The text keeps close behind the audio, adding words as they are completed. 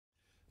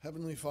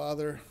Heavenly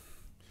Father,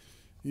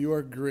 you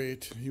are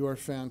great. You are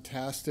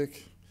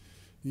fantastic.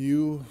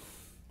 You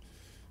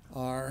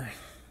are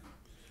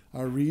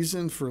our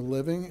reason for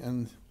living,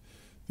 and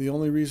the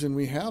only reason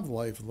we have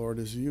life, Lord,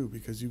 is you,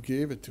 because you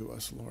gave it to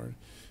us, Lord.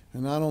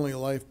 And not only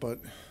life, but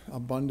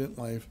abundant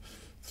life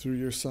through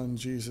your Son,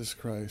 Jesus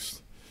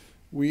Christ.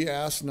 We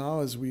ask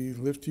now as we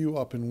lift you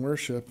up in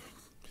worship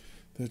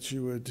that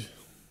you would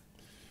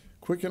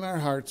quicken our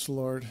hearts,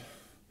 Lord.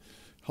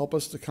 Help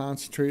us to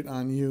concentrate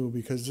on you,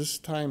 because this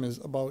time is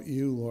about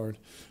you, Lord,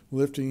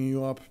 lifting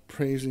you up,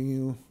 praising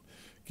you,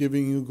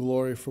 giving you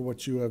glory for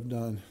what you have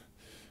done.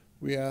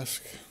 We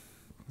ask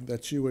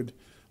that you would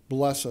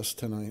bless us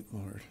tonight,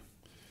 Lord,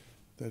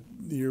 that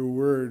your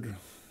word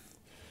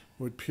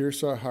would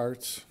pierce our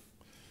hearts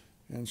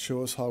and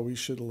show us how we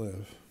should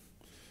live.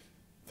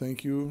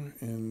 Thank you,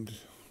 and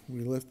we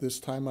lift this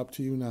time up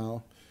to you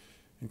now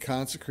and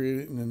consecrate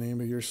it in the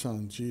name of your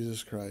Son,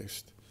 Jesus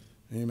Christ.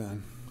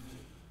 Amen.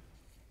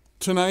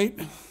 Tonight,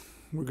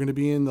 we're going to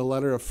be in the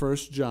letter of 1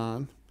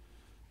 John,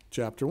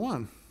 chapter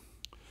 1.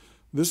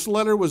 This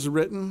letter was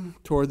written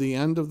toward the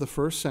end of the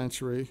first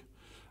century,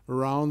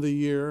 around the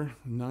year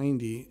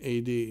 90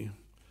 A.D.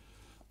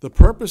 The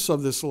purpose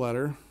of this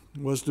letter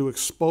was to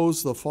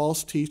expose the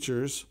false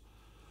teachers,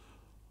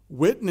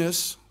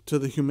 witness to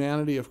the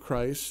humanity of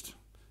Christ,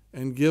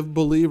 and give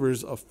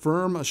believers a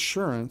firm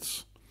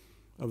assurance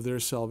of their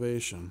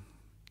salvation.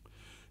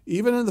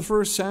 Even in the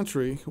first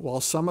century, while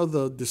some of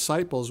the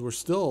disciples were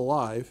still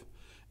alive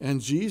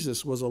and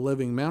Jesus was a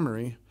living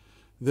memory,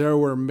 there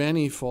were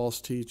many false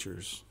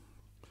teachers.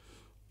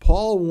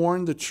 Paul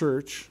warned the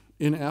church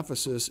in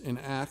Ephesus in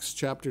Acts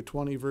chapter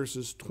 20,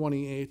 verses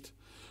 28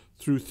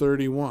 through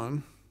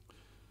 31,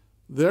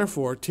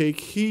 "Therefore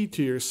take heed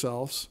to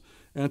yourselves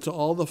and to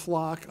all the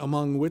flock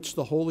among which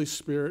the Holy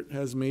Spirit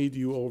has made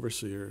you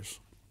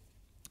overseers,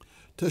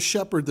 to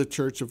shepherd the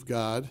church of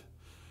God,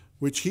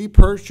 which he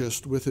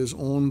purchased with his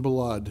own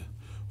blood.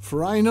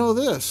 For I know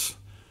this,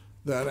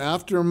 that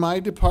after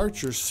my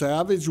departure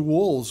savage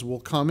wolves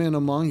will come in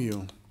among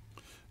you,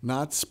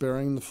 not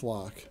sparing the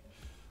flock.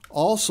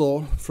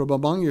 Also from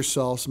among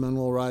yourselves men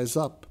will rise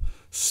up,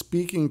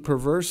 speaking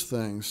perverse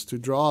things, to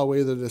draw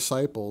away the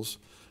disciples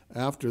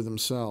after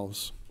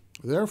themselves.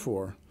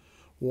 Therefore,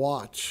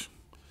 watch,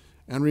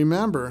 and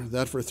remember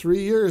that for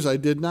 3 years I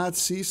did not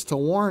cease to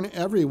warn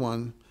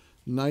everyone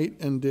night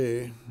and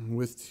day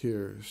with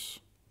tears."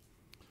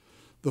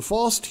 The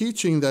false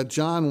teaching that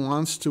John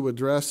wants to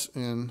address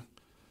in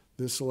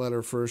this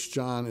letter, 1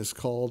 John, is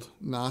called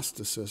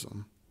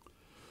Gnosticism.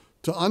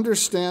 To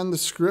understand the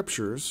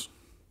scriptures,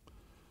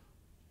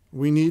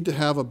 we need to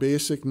have a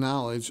basic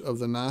knowledge of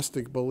the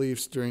Gnostic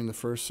beliefs during the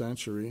first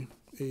century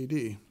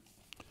AD.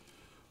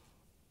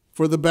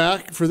 For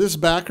this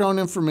background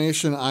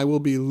information, I will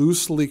be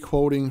loosely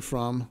quoting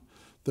from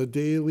the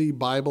Daily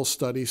Bible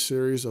Study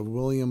series of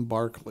William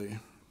Barclay.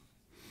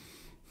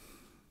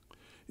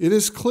 It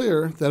is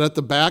clear that at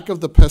the back of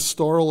the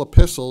pastoral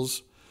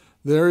epistles,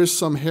 there is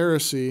some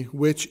heresy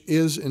which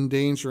is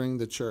endangering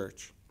the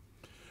church.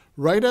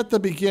 Right at the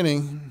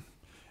beginning,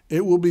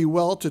 it will be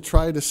well to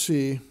try to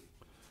see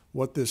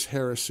what this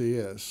heresy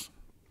is.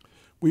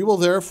 We will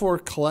therefore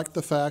collect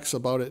the facts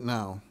about it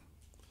now.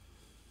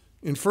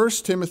 In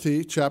 1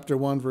 Timothy chapter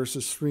 1,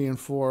 verses 3 and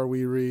 4,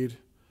 we read,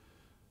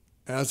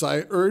 "As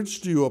I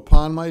urged you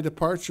upon my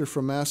departure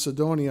from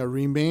Macedonia,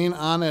 remain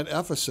on at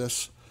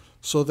Ephesus,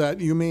 so that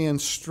you may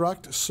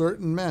instruct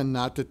certain men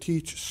not to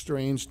teach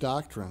strange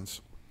doctrines,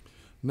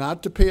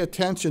 not to pay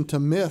attention to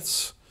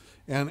myths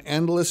and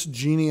endless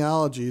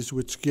genealogies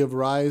which give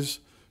rise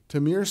to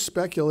mere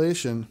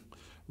speculation,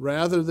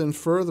 rather than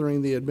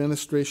furthering the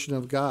administration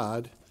of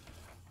God,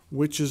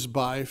 which is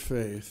by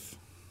faith."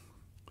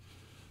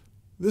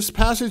 This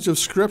passage of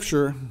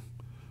Scripture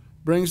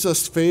brings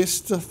us face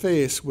to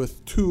face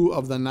with two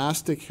of the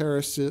Gnostic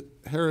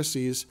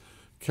heresy's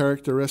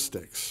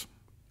characteristics.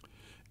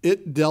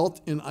 It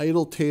dealt in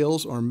idle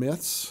tales or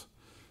myths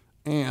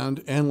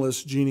and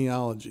endless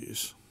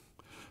genealogies.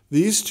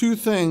 These two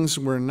things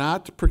were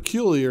not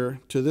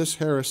peculiar to this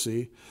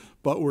heresy,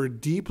 but were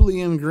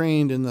deeply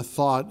ingrained in the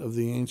thought of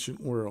the ancient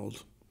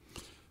world.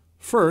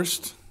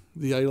 First,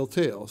 the idle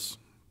tales.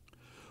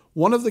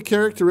 One of the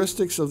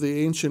characteristics of the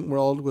ancient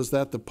world was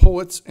that the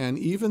poets and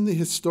even the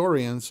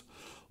historians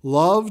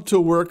loved to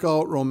work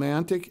out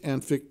romantic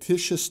and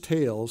fictitious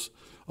tales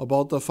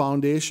about the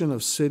foundation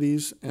of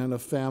cities and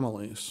of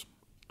families.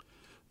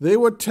 They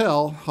would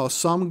tell how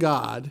some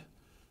god,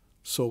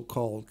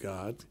 so-called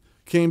God,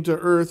 came to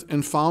earth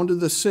and founded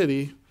the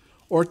city,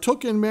 or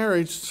took in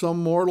marriage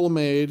some mortal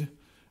maid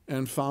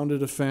and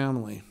founded a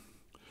family.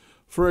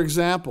 For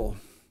example,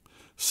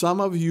 some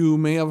of you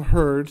may have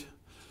heard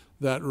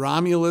that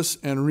Romulus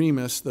and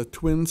Remus, the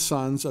twin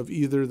sons of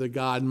either the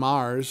god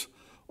Mars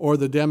or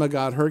the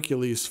demigod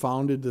Hercules,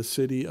 founded the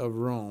city of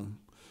Rome.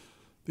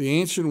 The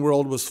ancient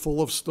world was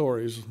full of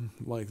stories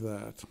like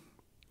that.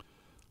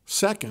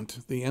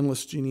 Second, the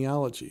endless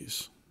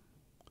genealogies.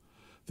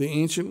 The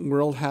ancient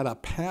world had a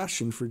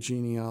passion for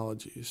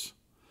genealogies.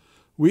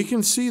 We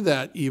can see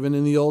that even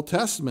in the Old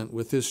Testament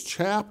with his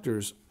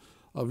chapters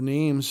of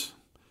names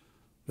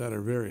that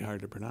are very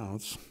hard to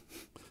pronounce,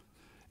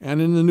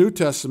 and in the New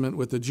Testament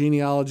with the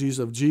genealogies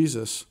of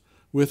Jesus,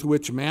 with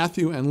which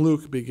Matthew and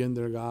Luke begin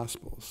their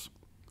Gospels.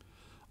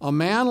 A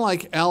man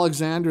like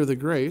Alexander the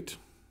Great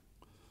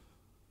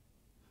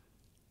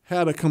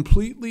had a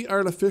completely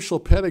artificial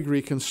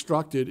pedigree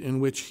constructed in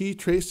which he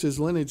traced his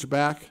lineage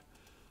back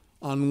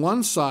on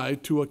one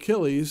side to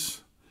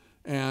Achilles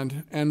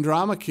and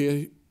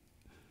Andromache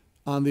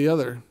on the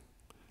other,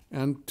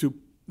 and to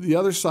the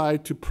other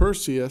side to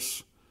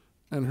Perseus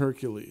and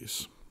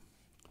Hercules.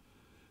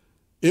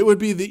 It would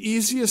be the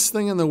easiest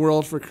thing in the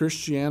world for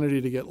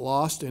Christianity to get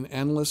lost in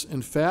endless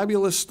and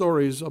fabulous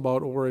stories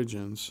about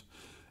origins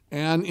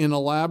and in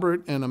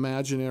elaborate and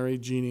imaginary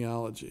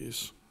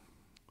genealogies.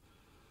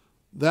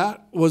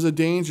 That was a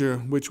danger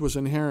which was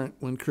inherent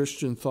when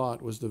Christian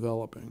thought was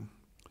developing.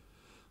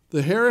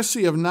 The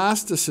heresy of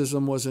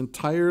Gnosticism was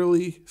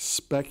entirely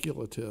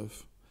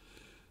speculative.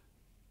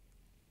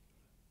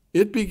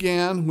 It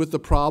began with the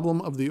problem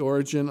of the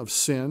origin of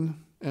sin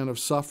and of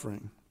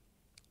suffering.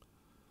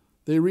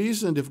 They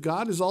reasoned if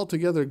God is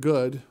altogether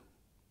good,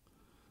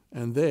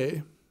 and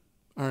they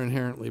are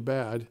inherently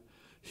bad,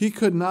 he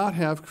could not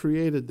have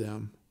created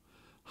them.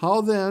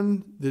 How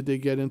then did they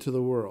get into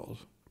the world?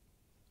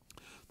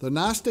 The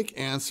Gnostic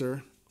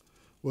answer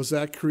was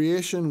that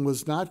creation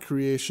was not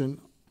creation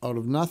out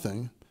of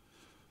nothing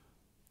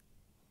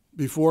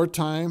before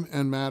time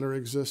and matter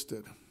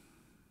existed.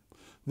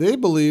 They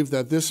believed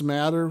that this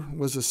matter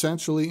was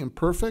essentially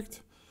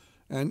imperfect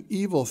and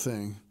evil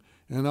thing,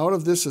 and out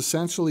of this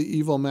essentially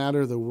evil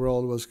matter the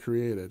world was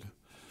created.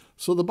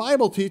 So the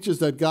Bible teaches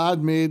that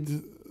God made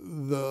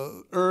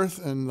the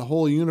earth and the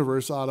whole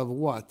universe out of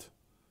what?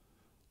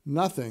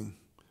 Nothing.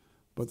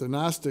 But the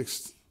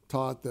Gnostics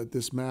taught that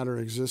this matter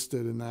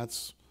existed, and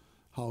that's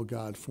how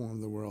God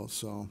formed the world.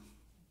 So,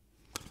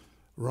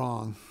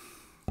 wrong.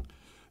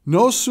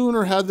 No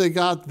sooner had they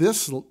got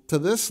to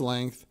this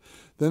length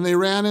than they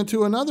ran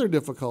into another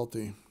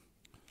difficulty.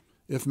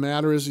 If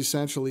matter is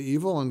essentially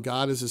evil and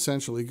God is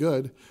essentially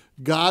good,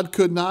 God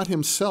could not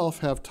himself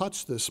have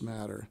touched this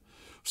matter.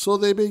 So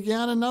they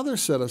began another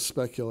set of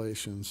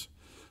speculations.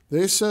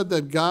 They said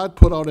that God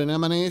put out an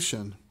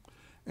emanation,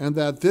 and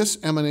that this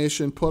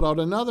emanation put out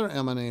another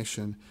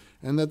emanation,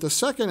 and that the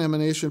second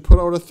emanation put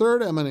out a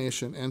third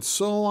emanation, and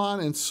so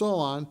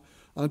on,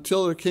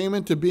 until there came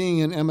into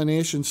being an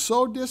emanation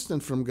so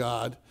distant from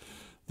God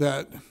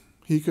that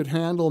he could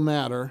handle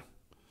matter,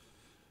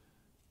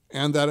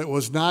 and that it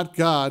was not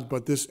God,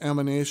 but this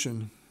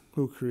emanation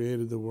who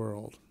created the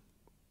world.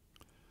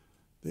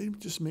 They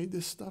just made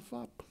this stuff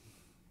up.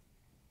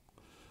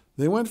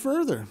 They went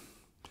further.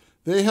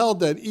 They held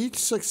that each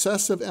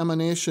successive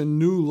emanation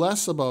knew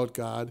less about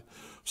God,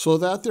 so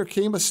that there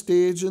came a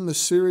stage in the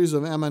series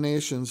of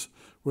emanations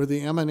where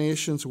the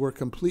emanations were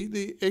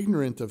completely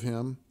ignorant of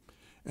him,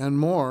 and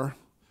more,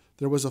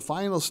 there was a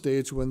final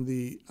stage when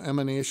the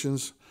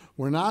emanations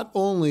were not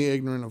only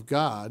ignorant of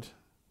God,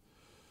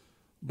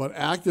 but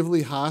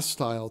actively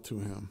hostile to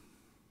him.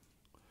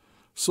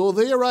 So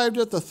they arrived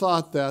at the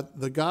thought that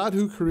the God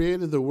who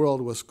created the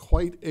world was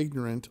quite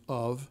ignorant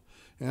of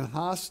and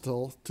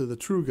hostile to the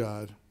true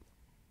God.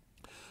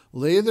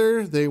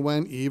 Later, they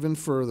went even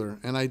further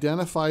and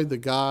identified the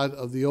God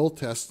of the Old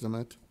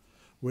Testament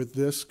with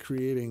this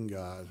creating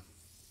God,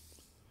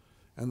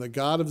 and the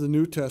God of the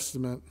New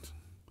Testament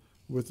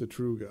with the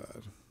true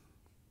God.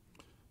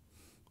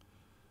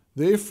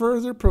 They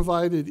further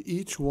provided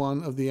each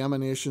one of the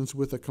emanations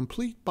with a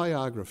complete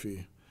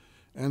biography,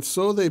 and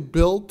so they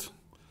built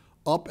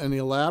up an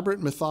elaborate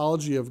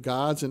mythology of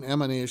gods and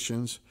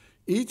emanations,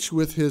 each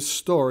with his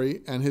story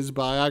and his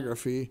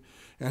biography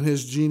and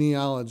his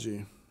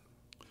genealogy.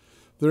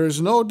 There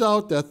is no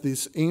doubt that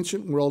this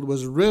ancient world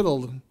was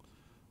riddled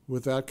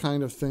with that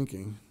kind of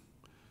thinking,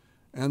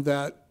 and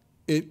that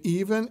it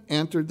even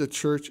entered the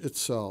church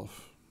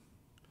itself.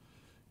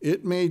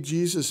 It made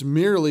Jesus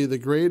merely the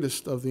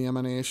greatest of the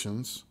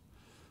emanations,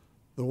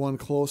 the one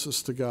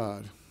closest to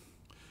God.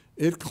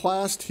 It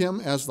classed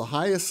him as the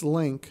highest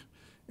link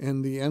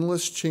in the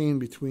endless chain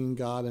between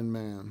God and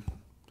man.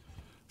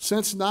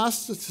 Since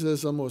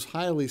Gnosticism was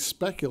highly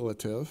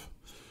speculative,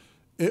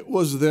 it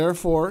was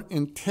therefore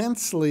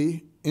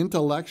intensely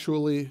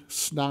intellectually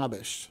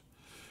snobbish.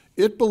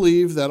 It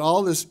believed that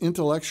all this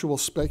intellectual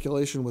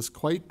speculation was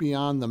quite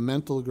beyond the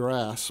mental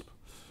grasp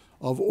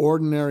of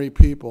ordinary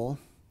people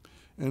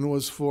and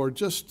was for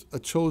just a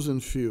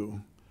chosen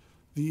few,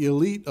 the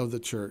elite of the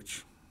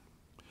church.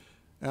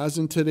 As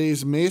in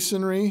today's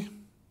Masonry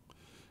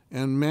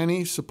and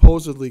many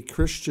supposedly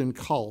Christian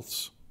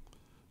cults,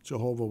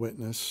 Jehovah's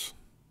Witness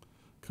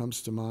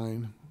comes to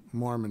mind,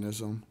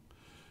 Mormonism,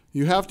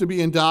 you have to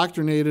be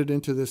indoctrinated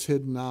into this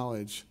hidden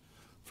knowledge.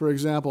 For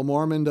example,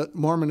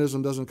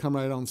 Mormonism doesn't come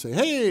right out and say,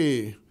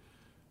 hey,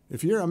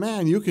 if you're a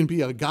man, you can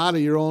be a god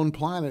of your own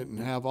planet and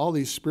have all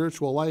these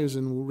spiritual lives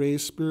and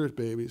raise spirit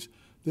babies.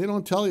 They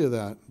don't tell you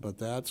that, but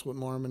that's what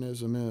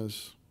Mormonism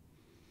is.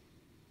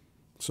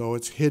 So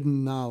it's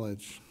hidden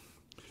knowledge.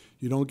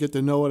 You don't get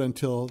to know it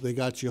until they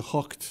got you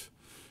hooked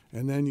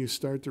And then you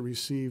start to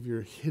receive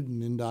your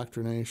hidden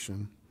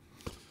indoctrination.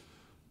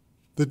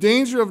 The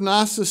danger of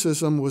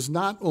Gnosticism was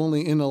not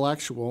only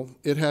intellectual,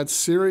 it had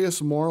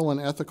serious moral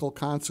and ethical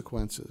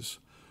consequences.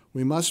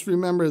 We must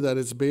remember that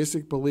its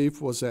basic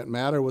belief was that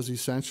matter was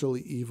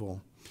essentially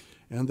evil,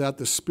 and that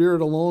the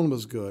spirit alone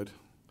was good.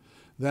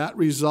 That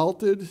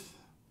resulted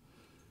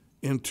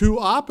in two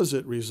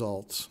opposite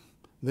results.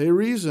 They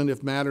reasoned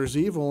if matter is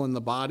evil and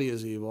the body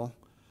is evil,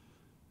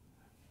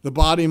 the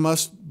body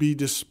must be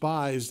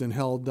despised and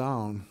held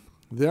down.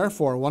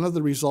 Therefore, one of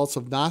the results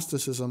of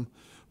Gnosticism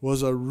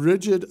was a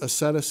rigid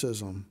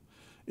asceticism.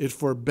 It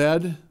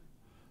forbade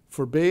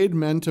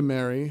men to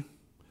marry,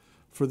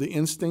 for the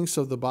instincts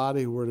of the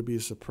body were to be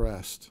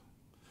suppressed.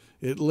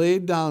 It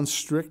laid down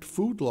strict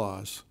food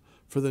laws,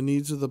 for the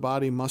needs of the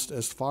body must,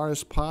 as far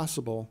as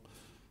possible,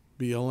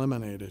 be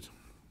eliminated.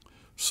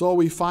 So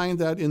we find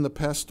that in the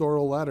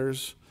pastoral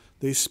letters,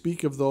 they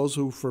speak of those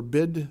who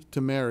forbid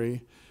to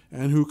marry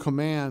and who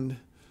command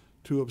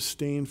to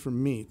abstain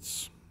from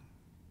meats.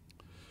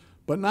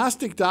 But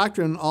Gnostic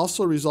doctrine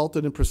also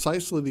resulted in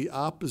precisely the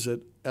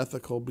opposite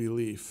ethical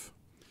belief.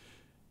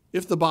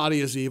 If the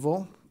body is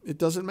evil, it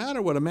doesn't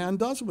matter what a man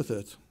does with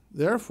it.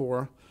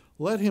 Therefore,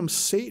 let him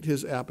sate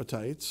his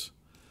appetites.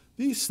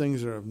 These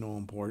things are of no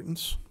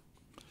importance.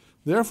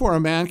 Therefore, a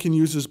man can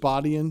use his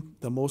body in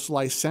the most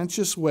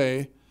licentious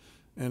way,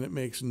 and it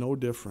makes no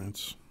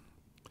difference.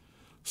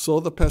 So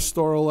the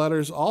pastoral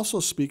letters also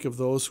speak of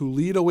those who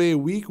lead away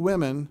weak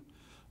women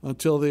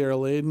until they are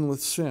laden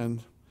with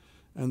sin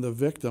and the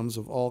victims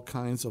of all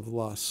kinds of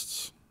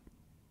lusts.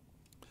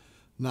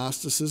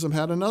 Gnosticism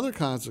had another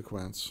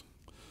consequence.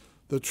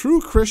 The true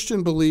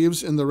Christian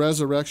believes in the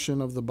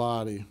resurrection of the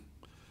body.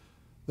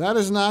 That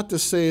is not to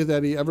say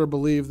that he ever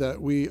believed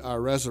that we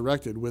are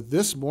resurrected with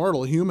this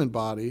mortal human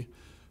body,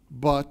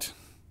 but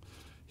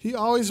he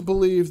always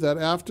believed that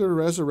after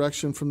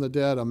resurrection from the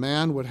dead, a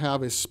man would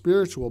have a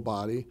spiritual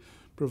body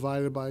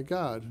provided by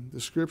God. The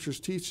scriptures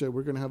teach that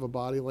we're going to have a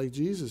body like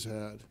Jesus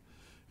had,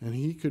 and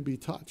he could be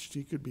touched,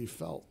 he could be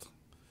felt.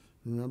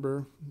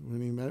 Remember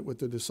when he met with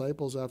the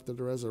disciples after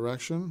the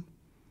resurrection?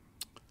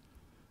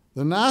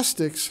 The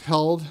Gnostics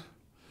held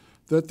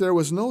that there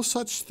was no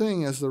such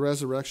thing as the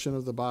resurrection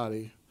of the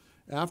body.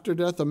 After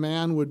death, a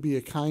man would be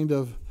a kind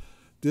of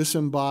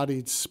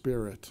disembodied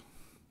spirit.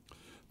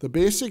 The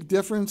basic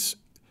difference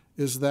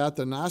is that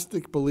the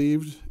Gnostic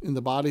believed in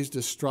the body's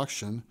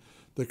destruction,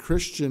 the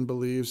Christian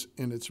believes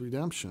in its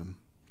redemption.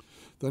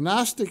 The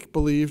Gnostic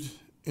believed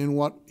in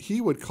what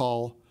he would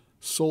call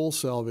soul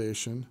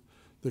salvation.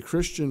 The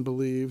Christian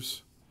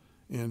believes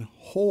in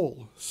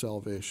whole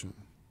salvation.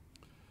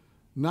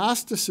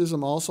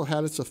 Gnosticism also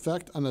had its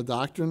effect on the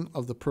doctrine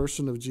of the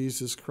person of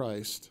Jesus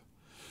Christ.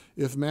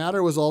 If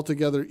matter was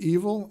altogether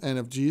evil, and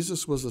if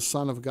Jesus was the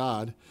Son of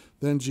God,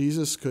 then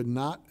Jesus could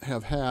not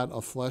have had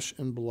a flesh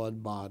and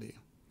blood body.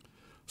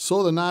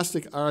 So the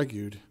Gnostic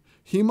argued,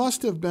 he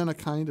must have been a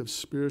kind of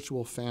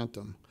spiritual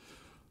phantom.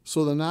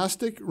 So the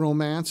Gnostic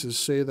romances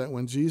say that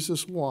when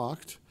Jesus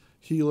walked,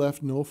 he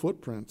left no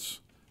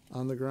footprints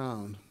on the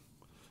ground.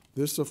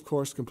 This, of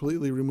course,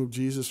 completely removed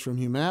Jesus from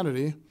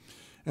humanity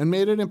and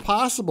made it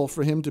impossible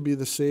for him to be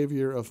the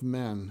Savior of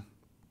men.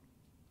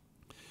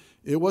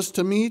 It was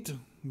to meet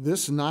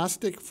this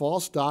Gnostic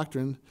false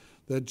doctrine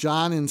that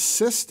John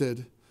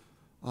insisted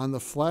on the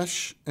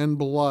flesh and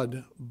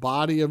blood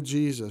body of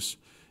Jesus,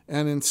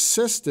 and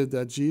insisted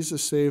that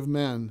Jesus save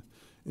men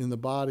in the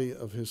body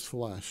of his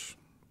flesh.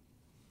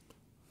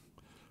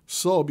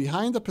 So,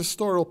 behind the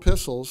pastoral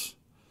epistles,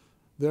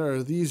 there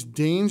are these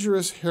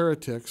dangerous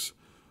heretics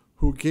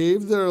who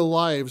gave their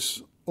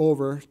lives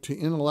over to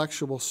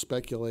intellectual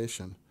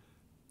speculation.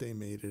 They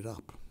made it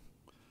up.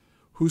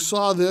 Who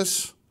saw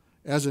this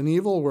as an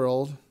evil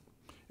world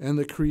and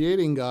the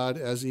creating God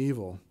as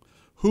evil.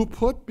 Who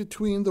put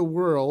between the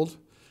world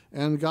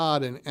and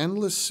God an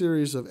endless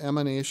series of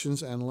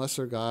emanations and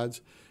lesser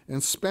gods,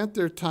 and spent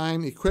their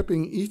time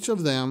equipping each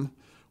of them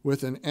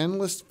with an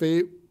endless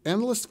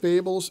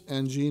fables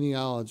and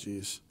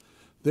genealogies.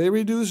 They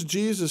reduced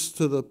Jesus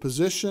to the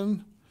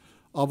position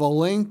of a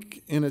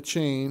link in a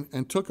chain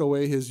and took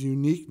away his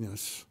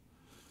uniqueness.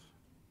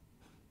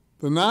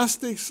 The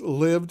Gnostics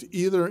lived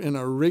either in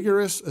a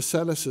rigorous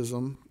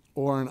asceticism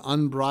or an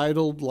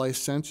unbridled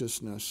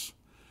licentiousness.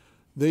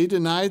 They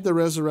denied the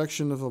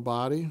resurrection of a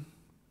body.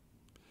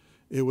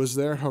 It was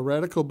their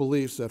heretical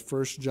beliefs that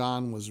 1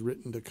 John was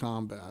written to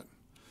combat.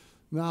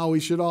 Now, we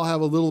should all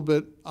have a little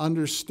bit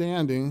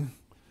understanding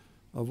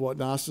of what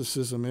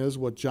Gnosticism is,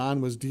 what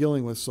John was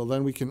dealing with, so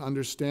then we can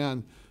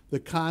understand the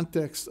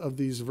context of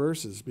these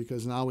verses,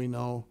 because now we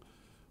know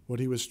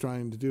what he was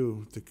trying to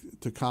do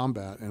to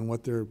combat and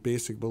what their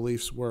basic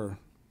beliefs were.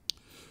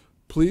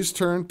 Please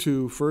turn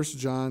to 1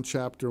 John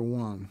chapter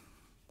 1,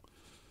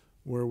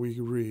 where we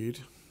read,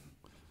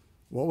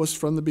 "What was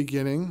from the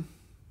beginning,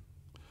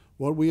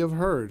 what we have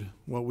heard,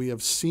 what we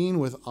have seen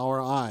with our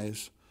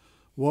eyes,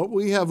 what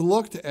we have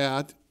looked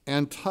at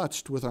and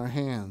touched with our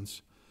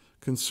hands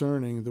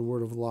concerning the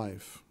word of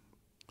life."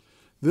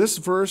 This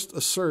verse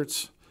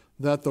asserts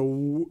that the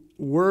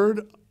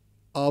word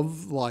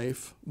of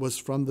life was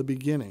from the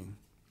beginning,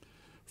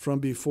 from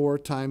before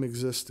time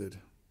existed.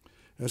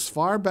 As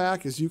far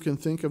back as you can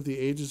think of the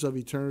ages of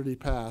eternity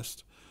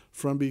past,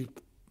 from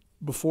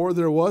before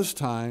there was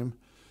time,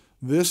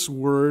 this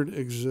word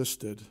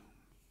existed.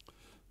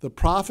 The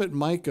prophet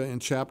Micah in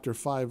chapter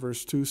 5,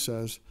 verse 2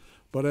 says,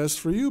 "But as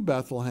for you,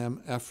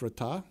 Bethlehem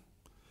Ephratah,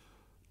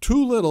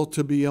 too little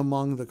to be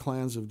among the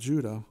clans of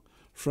Judah,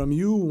 from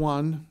you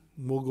one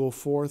will go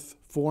forth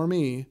for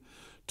me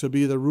to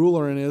be the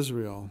ruler in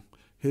Israel.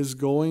 His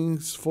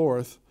goings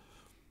forth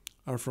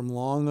are from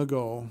long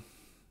ago,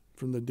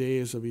 from the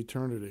days of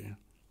eternity."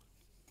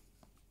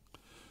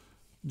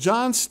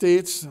 John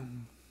states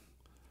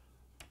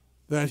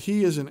that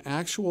he is an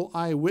actual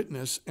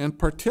eyewitness and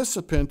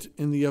participant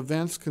in the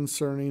events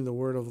concerning the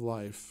word of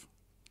life.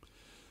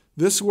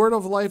 This word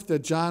of life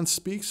that John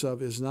speaks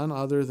of is none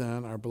other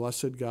than our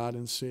blessed God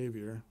and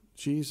Savior,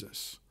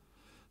 Jesus.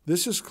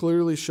 This is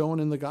clearly shown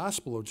in the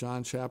Gospel of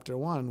John chapter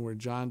 1, where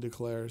John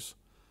declares,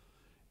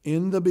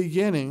 "In the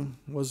beginning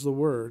was the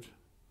Word,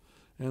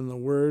 and the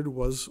Word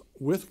was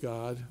with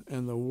God,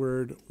 and the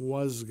Word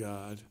was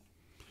God."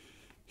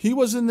 He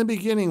was in the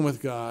beginning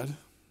with God.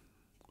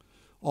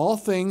 All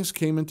things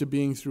came into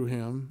being through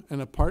him,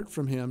 and apart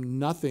from him,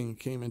 nothing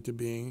came into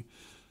being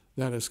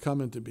that has come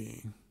into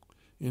being.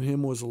 In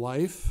him was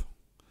life,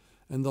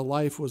 and the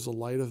life was the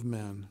light of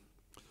men.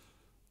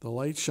 The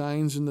light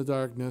shines in the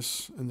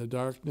darkness, and the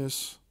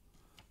darkness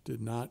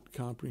did not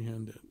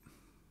comprehend it.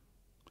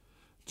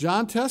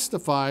 John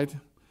testified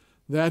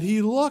that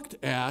he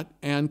looked at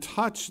and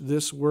touched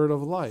this word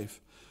of life.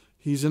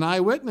 He's an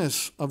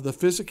eyewitness of the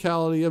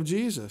physicality of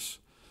Jesus.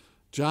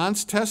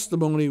 John's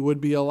testimony would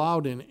be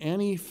allowed in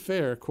any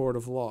fair court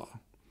of law.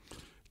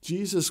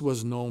 Jesus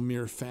was no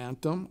mere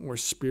phantom or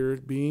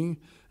spirit being,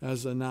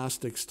 as the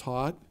Gnostics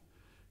taught.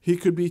 He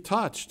could be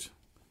touched.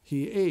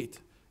 He ate.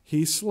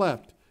 He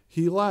slept.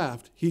 He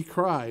laughed. He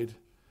cried,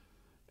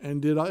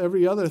 and did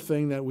every other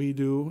thing that we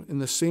do in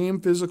the same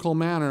physical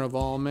manner of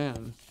all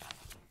men.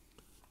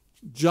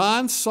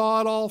 John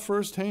saw it all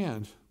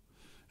firsthand.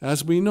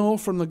 As we know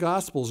from the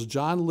Gospels,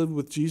 John lived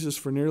with Jesus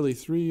for nearly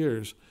 3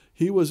 years.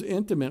 He was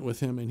intimate with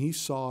him, and he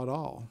saw it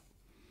all.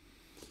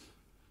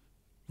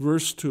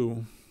 Verse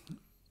 2,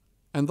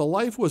 "And the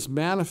life was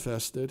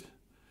manifested,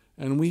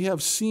 and we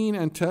have seen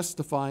and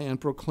testify and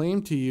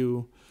proclaim to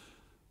you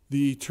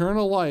the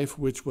eternal life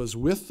which was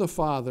with the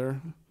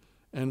Father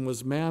and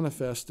was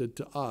manifested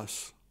to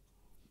us."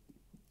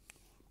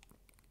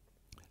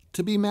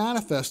 To be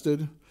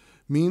manifested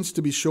means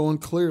to be shown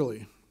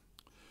clearly,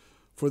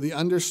 for the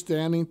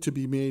understanding to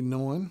be made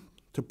known,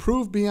 to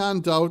prove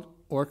beyond doubt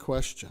or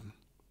question.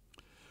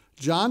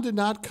 John did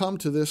not come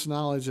to this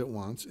knowledge at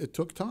once. It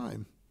took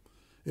time.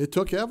 It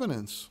took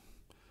evidence.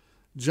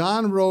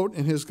 John wrote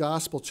in his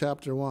Gospel,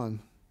 chapter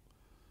 1,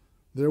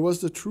 "There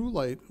was the true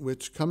light,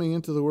 which coming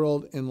into the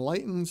world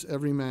enlightens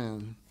every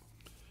man.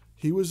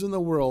 He was in the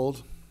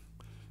world,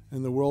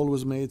 and the world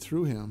was made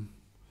through him,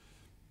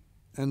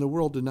 and the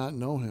world did not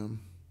know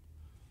him.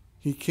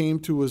 He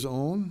came to his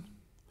own,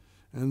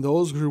 and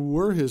those who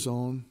were his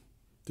own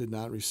did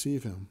not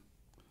receive him.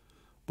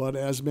 But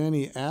as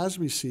many as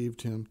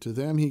received him, to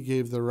them he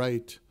gave the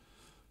right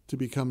to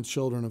become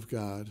children of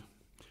God,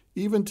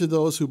 even to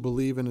those who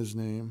believe in his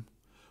name,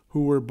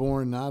 who were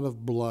born not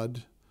of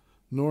blood,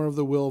 nor of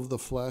the will of the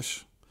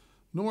flesh,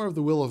 nor of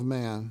the will of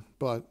man,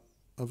 but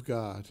of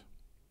God.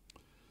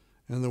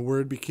 And the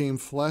Word became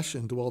flesh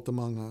and dwelt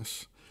among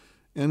us.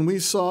 And we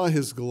saw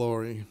his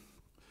glory,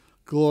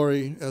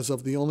 glory as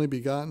of the only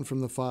begotten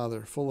from the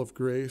Father, full of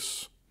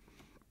grace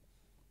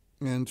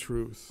and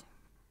truth."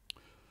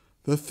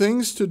 The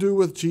things to do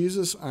with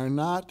Jesus are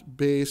not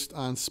based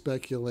on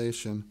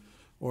speculation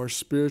or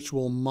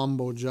spiritual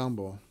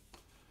mumbo-jumbo.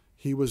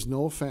 He was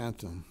no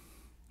phantom.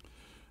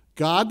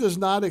 God does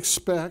not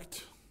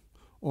expect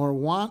or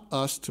want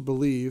us to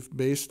believe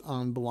based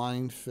on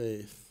blind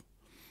faith.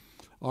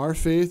 Our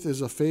faith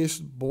is a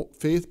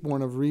faith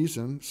born of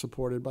reason,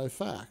 supported by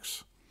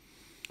facts.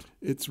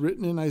 It's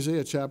written in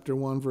Isaiah chapter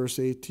 1, verse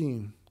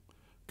 18.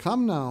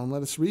 "Come now and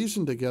let us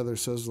reason together,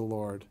 says the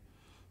Lord.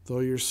 Though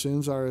your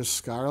sins are as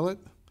scarlet,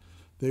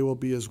 they will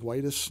be as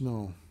white as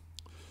snow.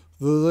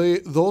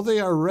 Though they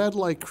are red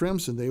like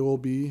crimson, they will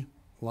be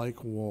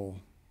like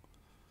wool."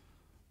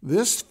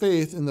 This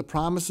faith in the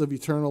promise of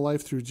eternal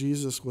life through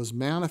Jesus was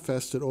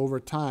manifested over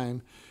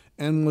time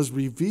and was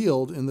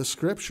revealed in the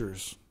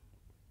Scriptures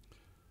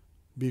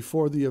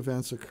before the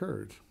events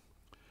occurred.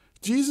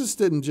 Jesus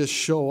didn't just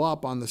show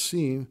up on the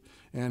scene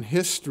in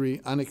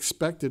history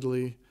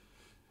unexpectedly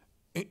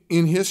and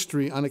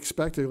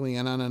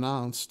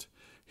unannounced.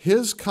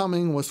 His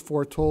coming was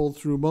foretold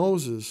through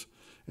Moses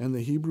and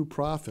the Hebrew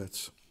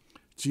prophets.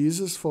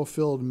 Jesus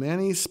fulfilled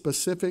many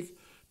specific,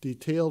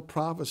 detailed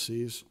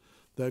prophecies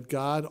that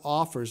God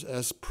offers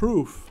as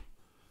proof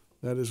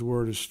that his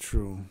word is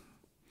true.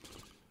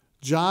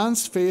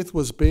 John's faith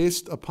was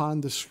based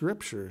upon the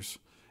Scriptures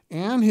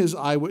and his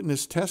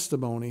eyewitness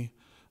testimony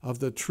of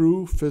the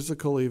true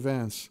physical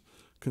events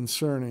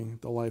concerning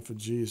the life of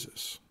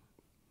Jesus.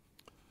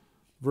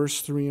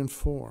 Verse 3 and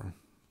 4.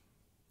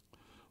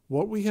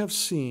 What we have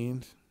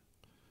seen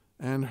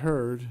and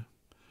heard,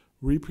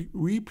 we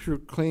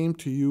proclaim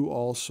to you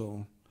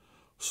also,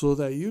 so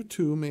that you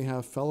too may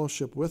have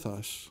fellowship with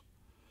us.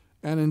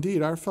 And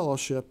indeed, our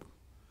fellowship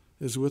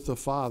is with the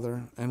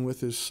Father and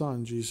with his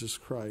Son, Jesus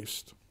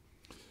Christ.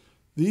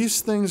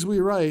 These things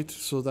we write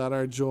so that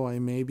our joy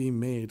may be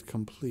made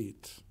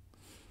complete.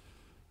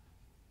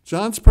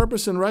 John's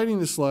purpose in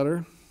writing this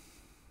letter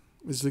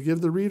is to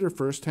give the reader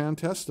first-hand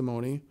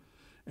testimony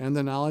and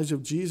the knowledge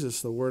of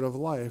Jesus, the word of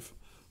life,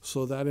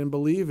 so that in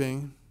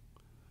believing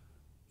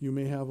you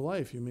may have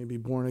life, you may be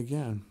born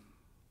again.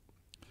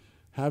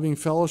 Having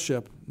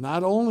fellowship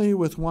not only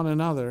with one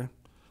another,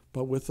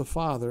 but with the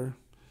Father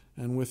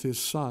and with his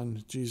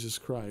Son, Jesus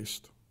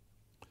Christ.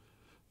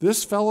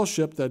 This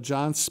fellowship that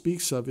John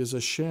speaks of is a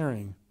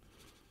sharing,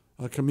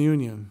 a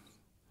communion,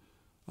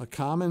 a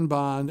common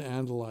bond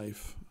and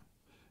life.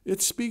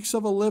 It speaks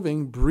of a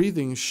living,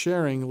 breathing,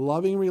 sharing,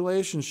 loving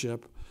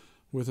relationship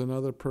with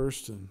another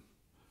person.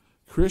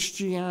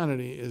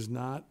 Christianity is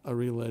not a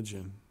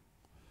religion.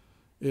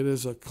 It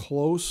is a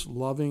close,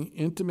 loving,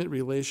 intimate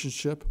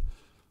relationship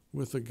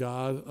with the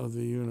God of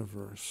the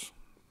universe.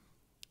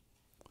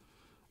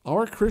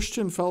 Our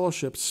Christian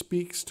fellowship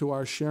speaks to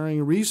our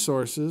sharing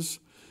resources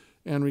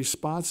and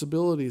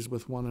responsibilities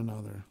with one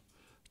another,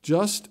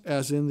 just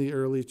as in the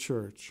early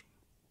church.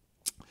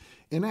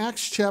 In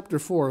Acts chapter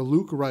 4,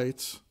 Luke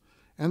writes,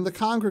 "And the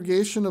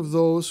congregation of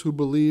those who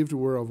believed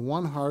were of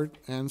one heart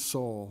and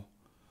soul,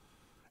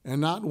 and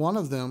not one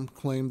of them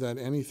claimed that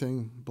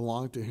anything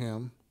belonged to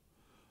him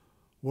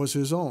was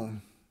his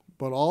own,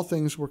 but all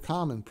things were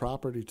common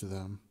property to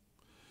them.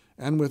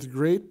 And with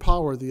great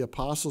power the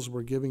apostles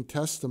were giving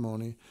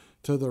testimony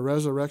to the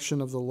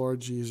resurrection of the Lord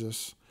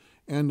Jesus,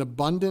 and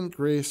abundant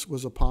grace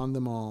was upon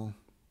them all.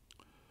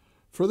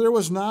 For there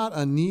was not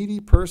a needy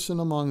person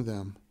among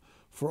them,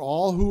 for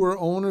all who were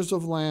owners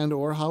of land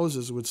or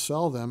houses would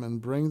sell them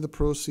and bring the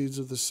proceeds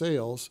of the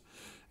sales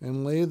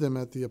and lay them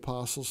at the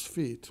apostles'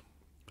 feet,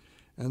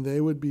 and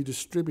they would be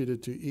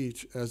distributed to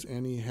each as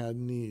any had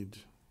need."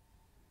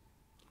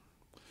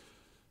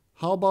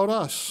 How about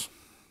us?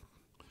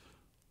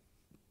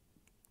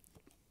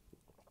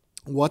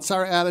 What's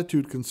our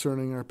attitude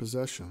concerning our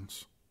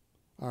possessions,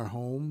 our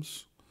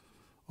homes,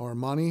 our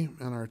money,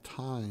 and our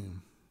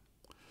time?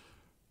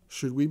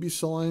 Should we be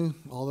selling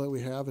all that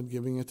we have and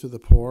giving it to the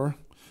poor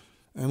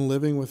and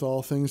living with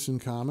all things in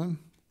common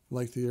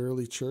like the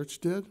early church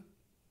did?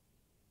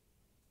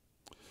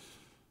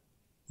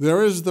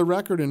 There is the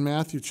record in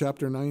Matthew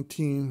chapter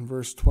 19,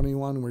 verse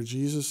 21, where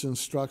Jesus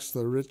instructs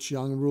the rich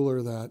young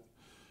ruler that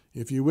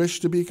if you wish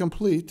to be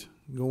complete,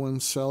 go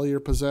and sell your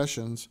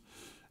possessions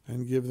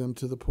and give them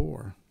to the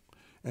poor,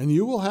 and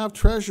you will have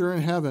treasure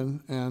in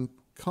heaven, and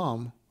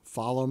come,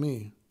 follow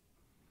me.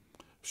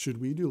 Should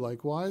we do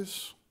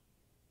likewise?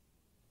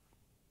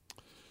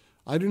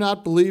 I do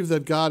not believe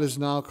that God is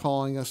now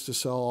calling us to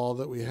sell all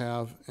that we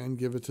have and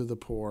give it to the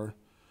poor,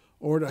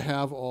 or to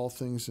have all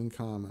things in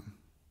common.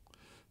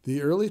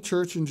 The early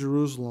church in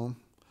Jerusalem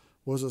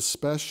was a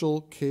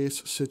special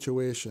case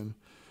situation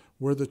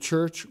where the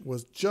church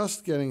was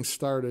just getting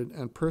started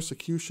and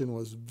persecution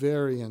was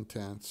very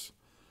intense.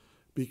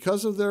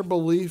 Because of their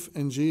belief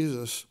in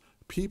Jesus,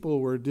 people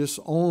were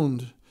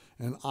disowned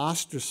and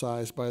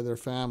ostracized by their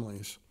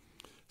families.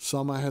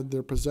 Some had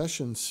their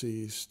possessions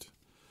seized.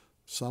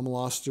 Some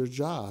lost their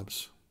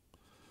jobs.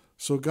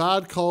 So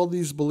God called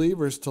these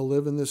believers to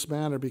live in this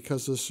manner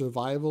because the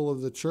survival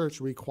of the church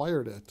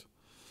required it.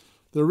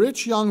 The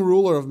rich young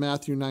ruler of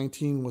Matthew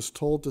 19 was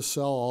told to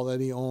sell all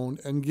that he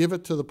owned and give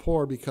it to the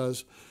poor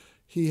because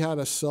he had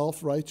a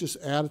self-righteous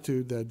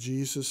attitude that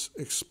Jesus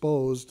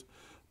exposed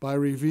by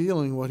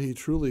revealing what he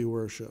truly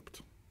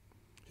worshiped,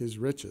 his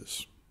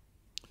riches.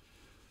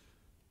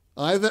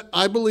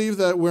 I believe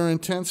that where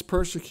intense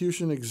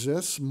persecution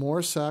exists,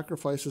 more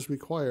sacrifice is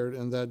required,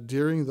 and that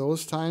during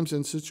those times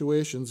and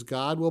situations,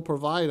 God will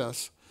provide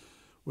us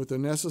with the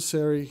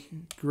necessary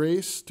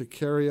grace to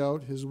carry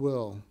out his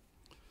will.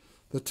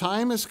 The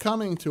time is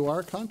coming to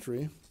our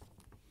country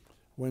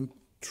when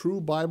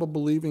true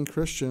Bible-believing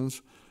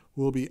Christians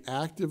will be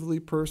actively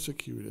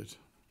persecuted.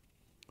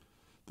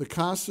 The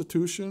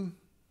Constitution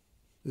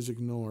is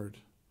ignored.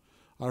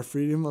 Our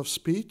freedom of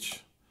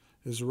speech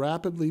is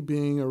rapidly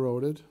being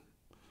eroded.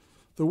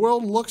 The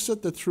world looks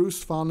at the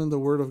truths found in the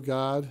Word of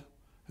God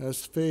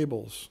as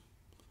fables,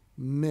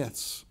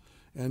 myths,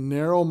 and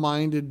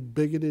narrow-minded,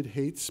 bigoted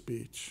hate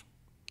speech.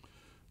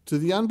 To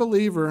the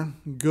unbeliever,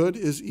 good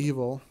is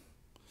evil,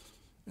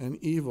 and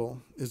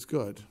evil is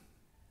good.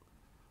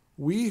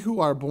 We who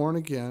are born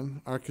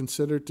again are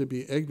considered to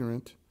be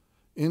ignorant,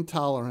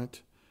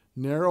 intolerant,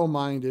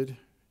 narrow-minded,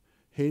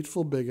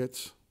 hateful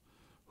bigots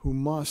who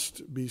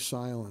must be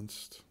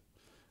silenced.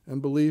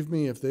 And believe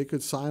me, if they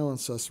could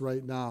silence us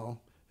right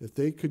now, if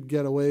they could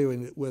get away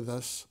with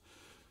us,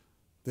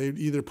 they'd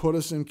either put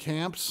us in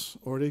camps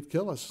or they'd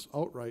kill us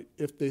outright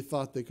if they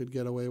thought they could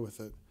get away with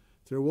it.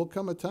 There will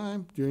come a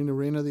time during the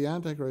reign of the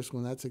Antichrist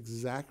when that's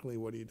exactly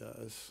what he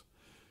does.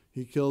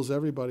 He kills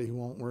everybody who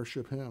won't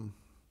worship him.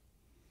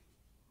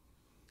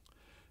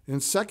 In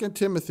 2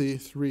 Timothy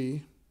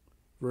 3,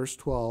 verse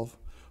 12,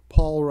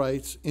 Paul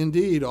writes,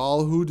 "Indeed,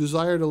 all who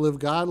desire to live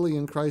godly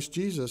in Christ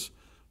Jesus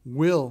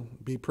will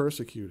be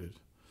persecuted."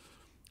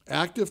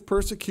 Active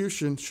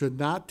persecution should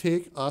not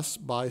take us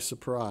by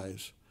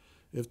surprise.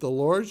 If the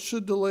Lord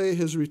should delay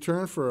his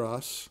return for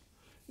us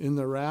in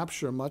the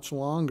rapture much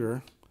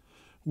longer,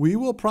 we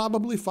will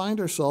probably find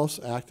ourselves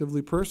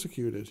actively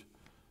persecuted,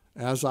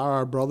 as are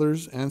our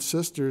brothers and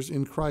sisters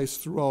in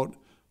Christ throughout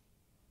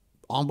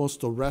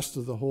almost the rest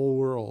of the whole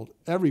world.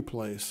 Every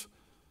place,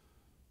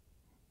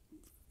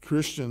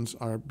 Christians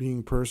are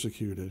being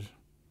persecuted.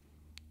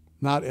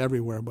 Not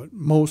everywhere, but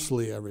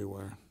mostly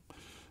everywhere.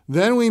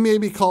 Then we may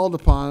be called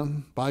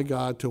upon by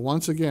God to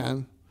once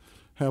again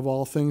have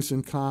all things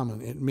in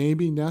common. It may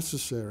be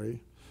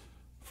necessary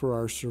for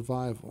our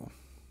survival.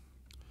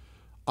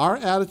 Our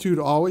attitude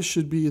always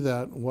should be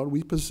that what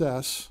we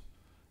possess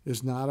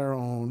is not our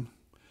own.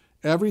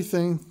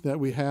 Everything that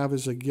we have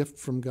is a gift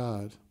from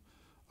God.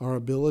 Our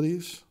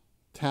abilities,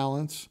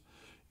 talents,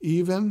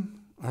 even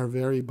our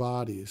very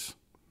bodies.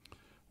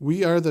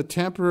 We are the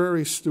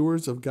temporary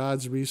stewards of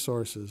God's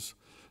resources.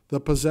 The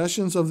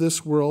possessions of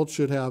this world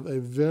should have a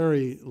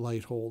very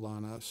light hold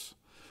on us.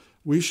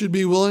 We should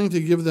be willing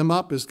to give them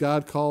up as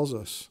God calls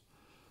us.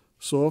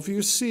 So if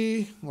you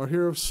see or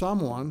hear of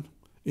someone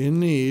in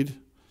need,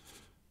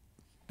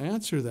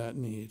 answer that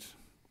need.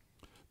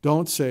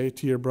 Don't say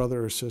to your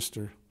brother or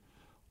sister,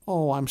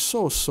 "Oh, I'm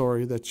so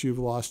sorry that you've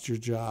lost your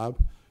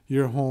job,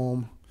 your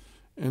home,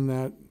 and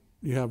that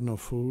you have no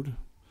food.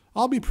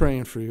 I'll be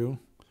praying for you.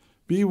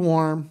 Be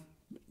warm,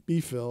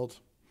 be filled."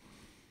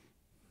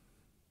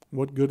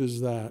 What good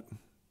is that?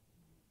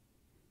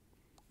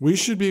 We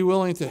should be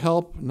willing to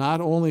help not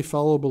only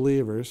fellow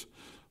believers,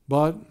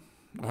 but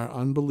our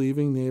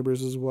unbelieving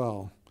neighbors as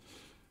well.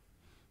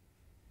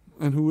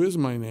 And who is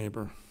my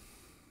neighbor?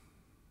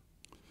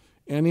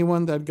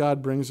 Anyone that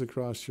God brings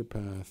across your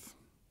path.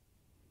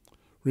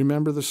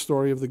 Remember the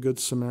story of the Good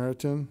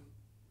Samaritan?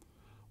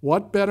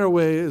 What better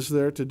way is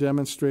there to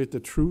demonstrate the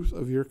truth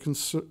of your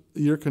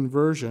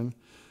conversion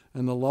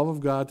and the love of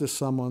God to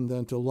someone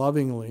than to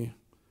lovingly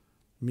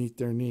meet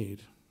their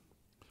need?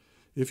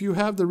 If you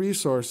have the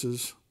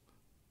resources,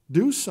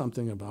 do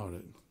something about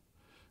it.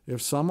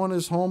 If someone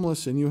is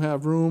homeless and you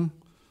have room,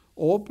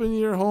 open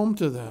your home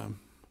to them.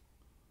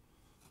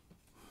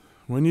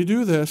 When you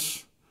do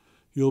this,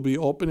 you'll be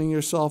opening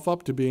yourself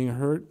up to being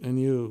hurt and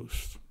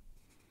used.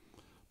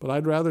 But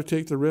I'd rather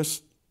take the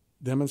risk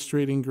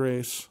demonstrating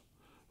grace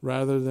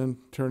rather than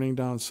turning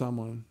down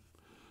someone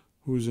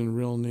who's in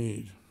real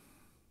need.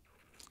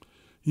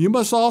 You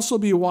must also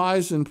be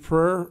wise and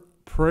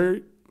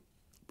prayerfully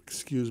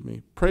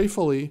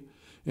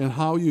in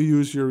how you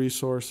use your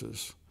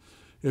resources.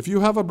 If you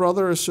have a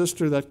brother or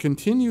sister that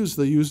continues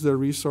to use their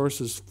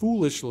resources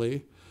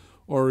foolishly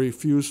or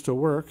refuse to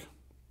work,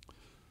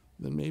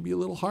 then maybe a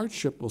little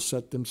hardship will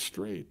set them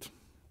straight.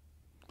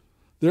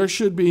 There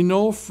should be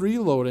no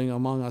freeloading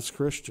among us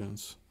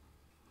Christians.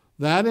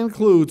 That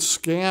includes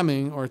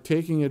scamming or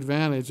taking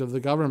advantage of the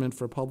government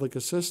for public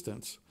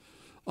assistance,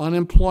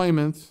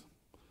 unemployment,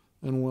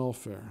 and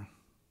welfare.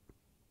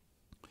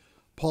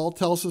 Paul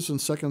tells us in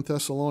 2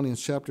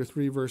 Thessalonians chapter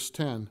 3, verse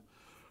 10,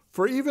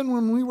 "For even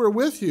when we were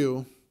with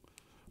you,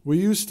 we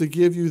used to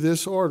give you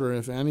this order: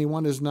 if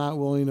anyone is not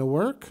willing to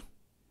work,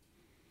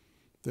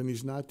 then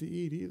he's not to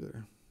eat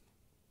either."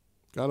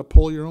 Got to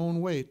pull your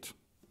own weight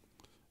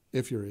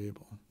if you're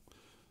able.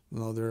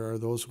 No, there are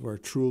those who are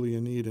truly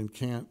in need and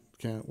can't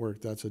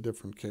work. That's a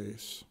different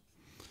case.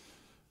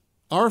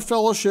 Our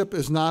fellowship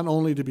is not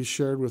only to be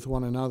shared with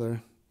one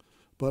another,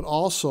 but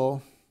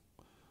also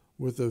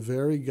with the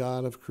very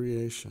God of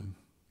creation.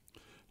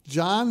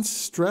 John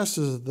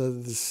stresses the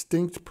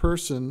distinct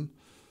persons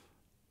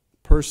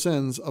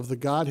of the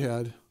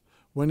Godhead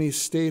when he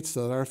states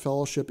that our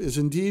fellowship is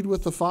indeed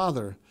with the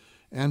Father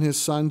and his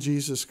Son,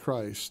 Jesus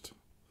Christ.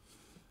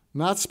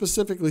 Not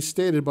specifically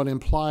stated, but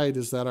implied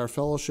is that our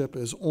fellowship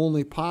is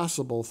only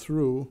possible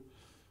through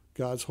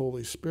God's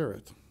Holy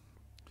Spirit,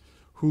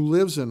 who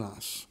lives in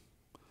us.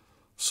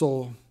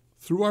 So,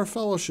 through our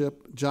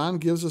fellowship, John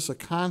gives us a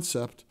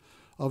concept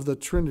of the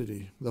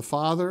Trinity, the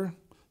Father,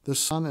 the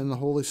Son, and the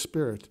Holy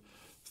Spirit.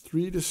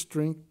 Three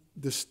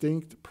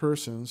distinct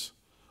persons,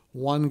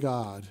 one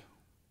God.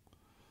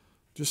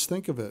 Just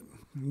think of it.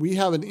 We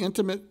have an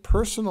intimate,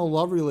 personal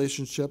love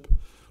relationship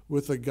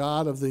with the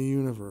God of the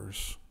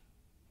universe.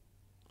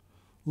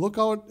 Look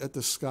out at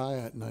the sky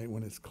at night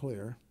when it's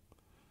clear,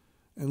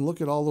 and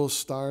look at all those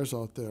stars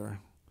out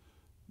there.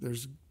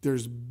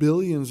 There's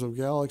billions of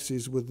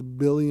galaxies with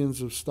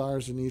billions of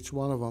stars in each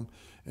one of them,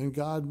 and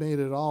God made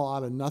it all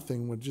out of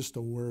nothing with just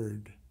a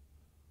word.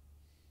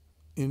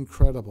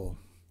 Incredible.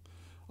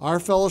 Our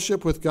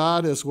fellowship with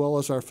God, as well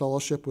as our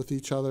fellowship with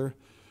each other,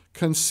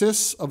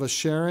 consists of a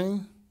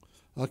sharing,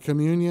 a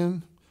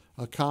communion,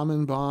 a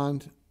common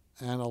bond,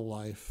 and a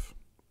life.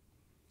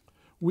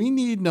 We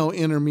need no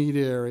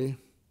intermediary,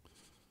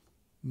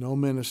 no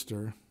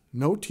minister,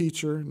 no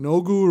teacher,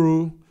 no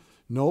guru,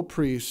 no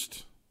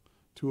priest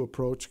to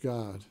approach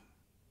God.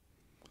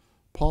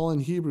 Paul in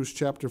Hebrews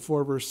chapter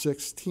 4, verse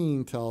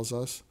 16 tells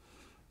us,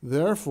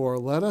 "Therefore,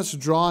 let us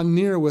draw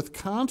near with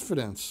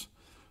confidence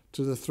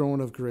to the throne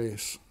of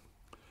grace,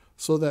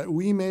 so that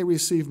we may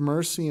receive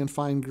mercy and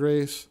find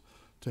grace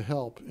to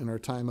help in our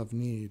time of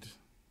need."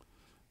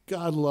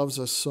 God loves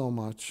us so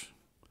much.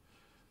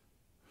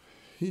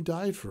 He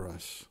died for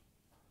us.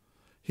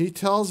 He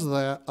tells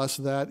us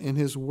that in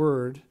his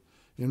word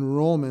in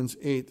Romans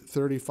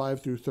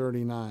 8:35 through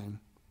 39,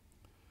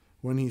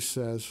 when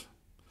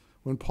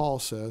Paul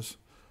says,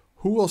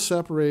 "Who will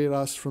separate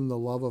us from the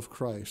love of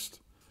Christ?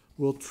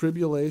 Will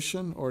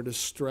tribulation or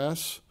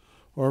distress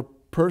or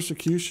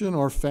persecution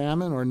or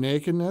famine or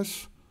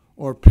nakedness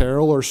or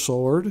peril or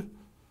sword?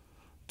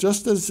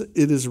 Just as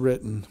it is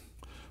written,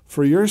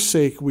 for your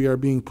sake we are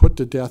being put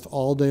to death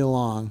all day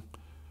long.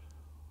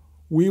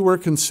 We were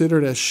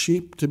considered as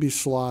sheep to be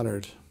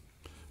slaughtered.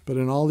 But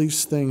in all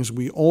these things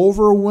we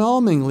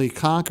overwhelmingly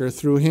conquer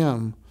through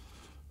him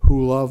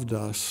who loved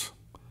us.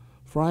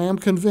 For I am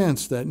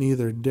convinced that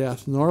neither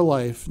death, nor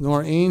life,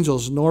 nor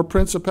angels, nor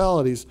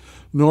principalities,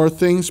 nor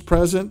things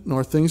present,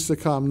 nor things to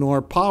come,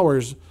 nor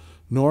powers,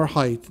 nor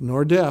height,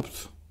 nor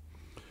depth,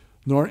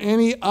 nor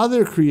any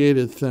other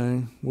created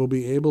thing will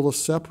be able to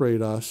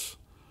separate us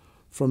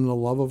from the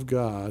love of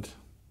God,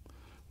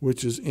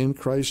 which is in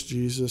Christ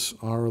Jesus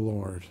our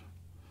Lord."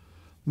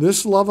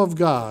 This love of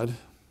God,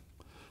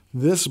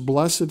 this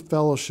blessed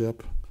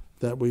fellowship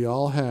that we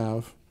all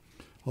have,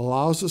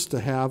 allows us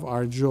to have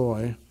our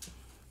joy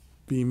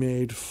be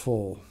made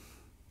full.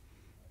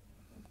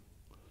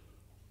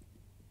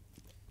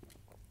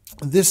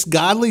 This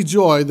godly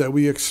joy that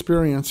we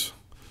experience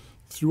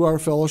through our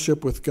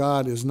fellowship with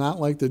God is not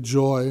like the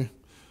joy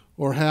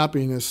or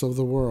happiness of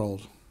the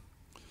world.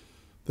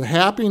 The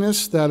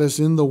happiness that is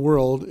in the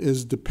world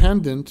is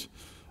dependent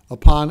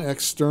upon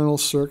external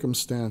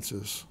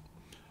circumstances,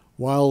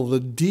 while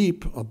the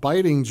deep,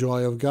 abiding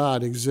joy of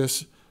God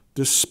exists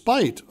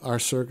despite our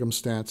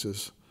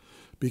circumstances,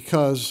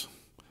 because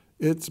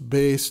it's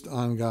based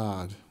on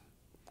God.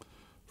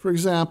 For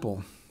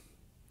example,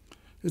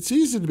 it's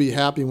easy to be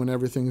happy when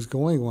everything's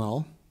going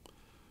well.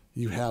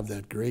 You have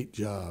that great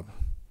job,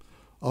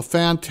 a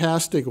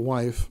fantastic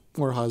wife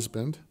or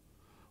husband,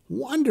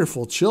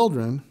 wonderful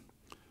children,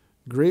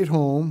 great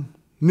home,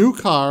 new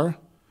car,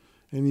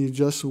 and you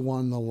just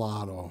won the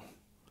lotto.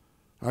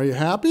 Are you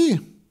happy?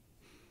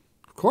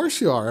 Of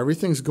course you are.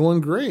 Everything's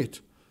going great.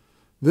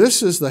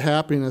 This is the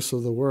happiness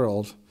of the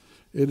world.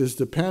 It is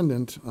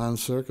dependent on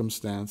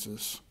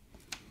circumstances.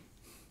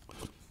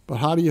 But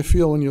how do you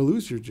feel when you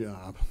lose your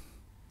job?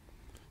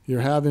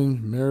 You're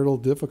having marital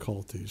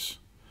difficulties.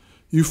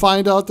 You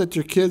find out that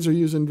your kids are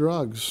using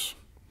drugs.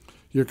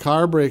 Your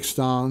car breaks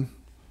down,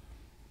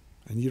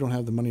 and you don't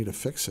have the money to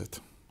fix it.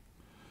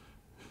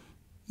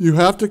 You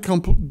have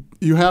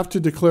to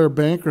declare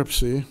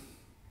bankruptcy,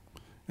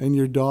 and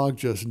your dog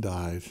just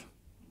died.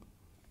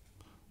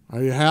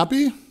 Are you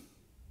happy?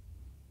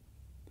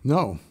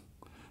 No.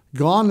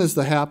 Gone is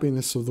the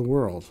happiness of the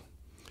world.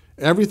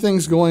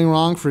 Everything's going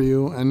wrong for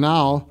you, and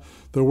now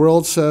the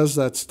world says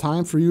that it's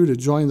time for you to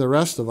join the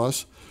rest of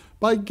us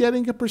by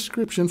getting a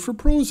prescription for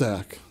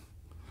Prozac.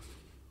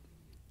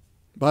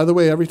 By the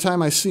way, every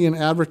time I see an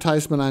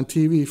advertisement on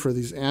TV for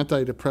these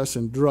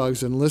antidepressant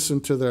drugs and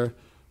listen to their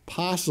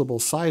possible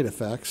side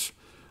effects,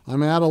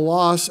 I'm at a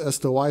loss as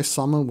to why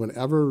someone would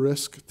ever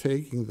risk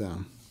taking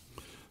them.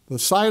 The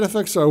side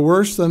effects are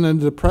worse than the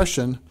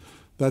depression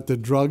that the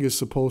drug is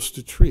supposed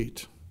to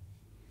treat.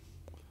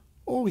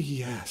 Oh,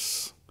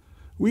 yes,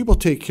 we will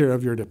take care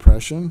of your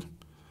depression,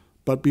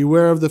 but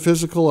beware of the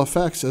physical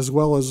effects as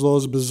well as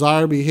those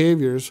bizarre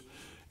behaviors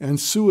and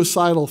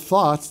suicidal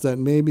thoughts that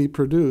may be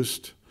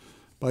produced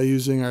by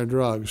using our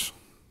drugs.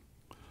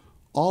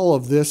 All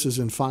of this is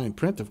in fine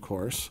print, of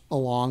course,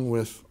 along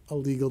with a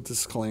legal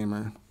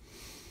disclaimer.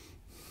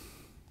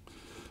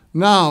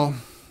 Now,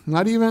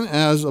 not even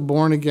as a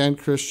born-again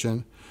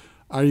Christian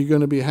are you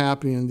going to be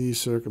happy in these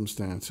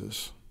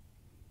circumstances,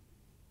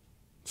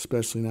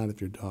 especially not if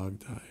your dog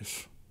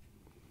dies.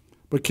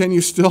 But can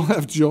you still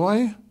have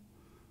joy?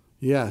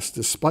 Yes,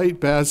 despite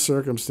bad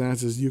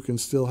circumstances, you can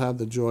still have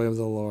the joy of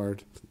the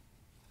Lord.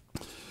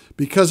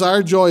 Because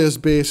our joy is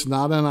based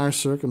not on our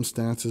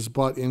circumstances,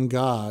 but in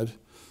God,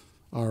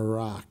 our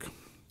rock.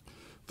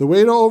 The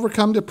way to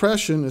overcome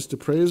depression is to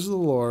praise the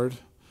Lord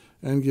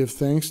and give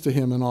thanks to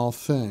him in all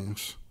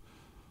things.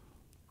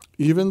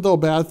 Even though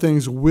bad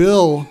things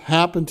will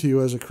happen to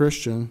you as a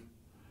Christian,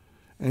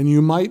 and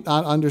you might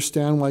not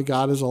understand why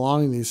God is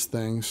allowing these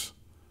things,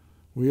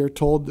 we are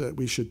told that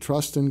we should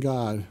trust in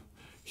God.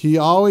 He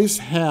always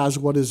has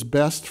what is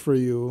best for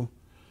you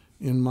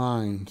in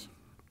mind.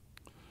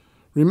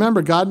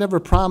 Remember, God never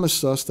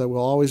promised us that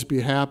we'll always be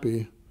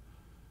happy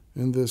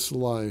in this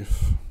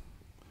life.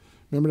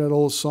 Remember that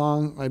old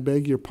song, "I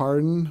beg your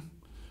pardon,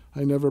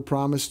 I never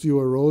promised you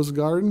a rose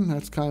garden"?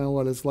 That's kind of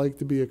what it's like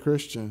to be a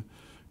Christian.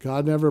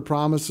 God never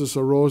promised us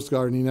a rose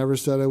garden. He never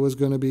said it was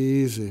going to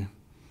be easy.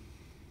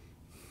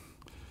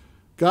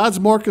 God's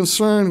more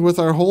concerned with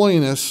our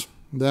holiness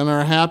than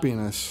our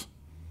happiness.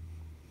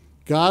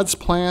 God's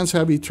plans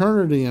have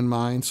eternity in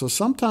mind, so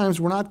sometimes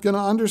we're not going to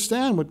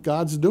understand what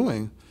God's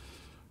doing.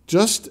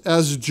 Just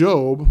as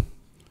Job,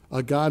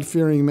 a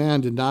God-fearing man,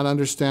 did not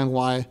understand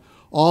why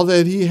all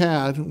that he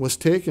had was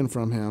taken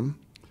from him,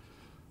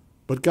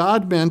 but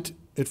God meant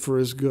it for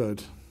his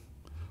good.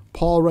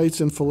 Paul writes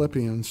in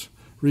Philippians,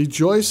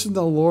 "Rejoice in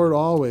the Lord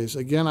always."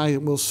 Again, I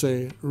will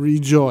say,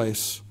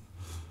 rejoice.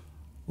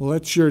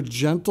 Let your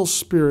gentle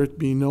spirit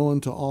be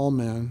known to all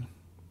men.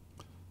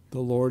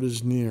 The Lord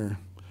is near.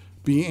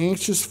 Be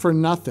anxious for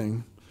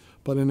nothing,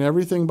 but in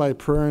everything by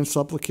prayer and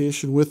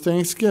supplication with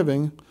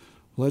thanksgiving,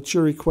 let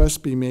your requests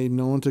be made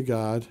known to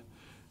God,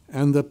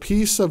 and the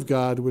peace of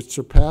God, which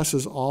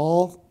surpasses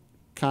all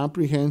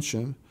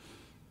comprehension,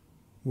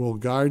 will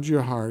guard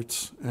your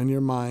hearts and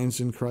your minds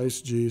in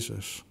Christ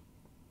Jesus.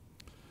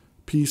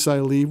 Peace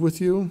I leave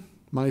with you,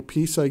 my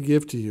peace I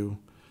give to you.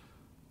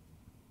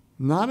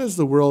 Not as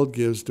the world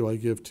gives do I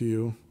give to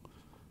you.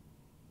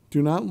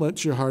 Do not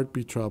let your heart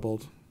be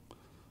troubled,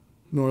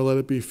 nor let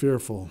it be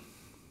fearful.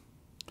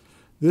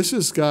 This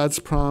is God's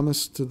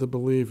promise to the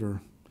believer.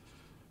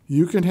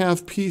 You can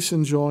have peace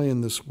and joy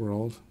in this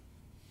world.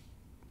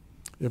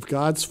 If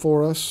God's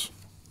for us,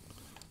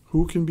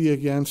 who can be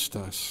against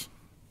us?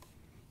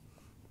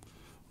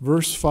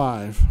 Verse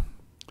 5.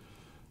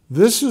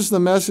 This is the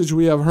message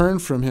we have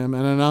heard from him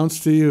and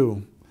announced to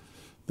you,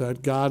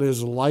 that God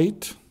is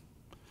light,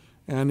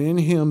 and in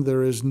him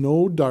there is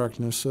no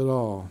darkness at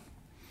all.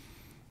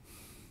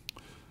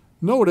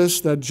 Notice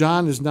that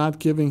John is not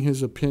giving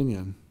his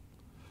opinion.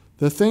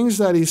 The things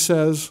that he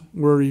says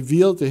were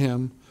revealed to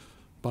him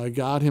by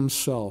God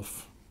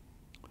himself.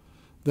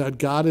 That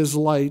God is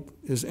light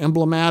is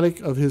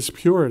emblematic of his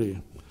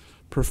purity,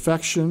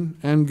 perfection,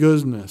 and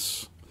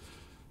goodness.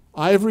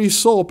 Ivory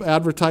soap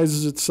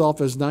advertises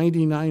itself as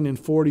 99 and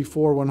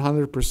 44,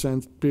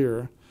 100%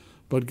 pure,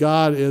 but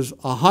God is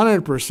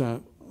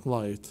 100%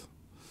 light.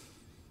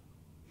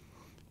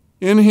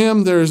 In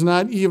him there is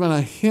not even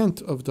a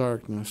hint of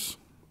darkness.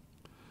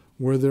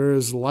 Where there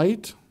is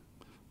light,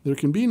 there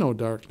can be no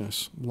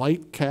darkness.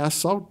 Light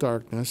casts out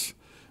darkness,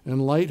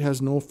 and light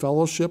has no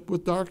fellowship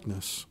with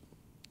darkness.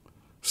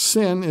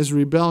 Sin is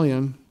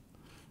rebellion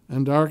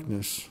and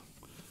darkness,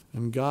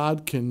 and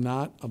God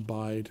cannot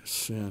abide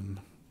sin.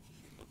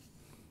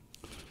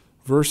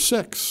 Verse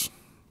 6.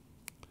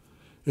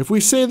 If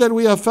we say that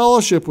we have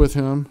fellowship with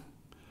him,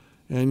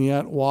 and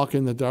yet walk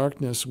in the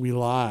darkness, we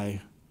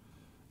lie,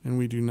 and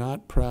we do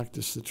not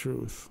practice the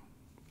truth.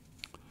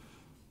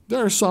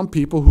 There are some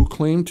people who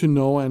claim to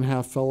know and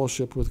have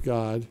fellowship with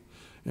God,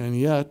 and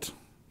yet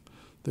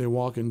they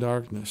walk in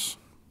darkness.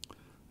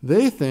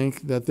 They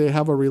think that they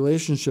have a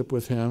relationship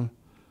with him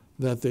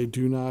that they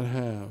do not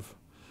have.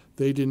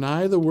 They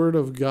deny the word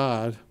of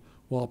God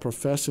while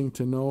professing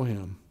to know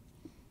him.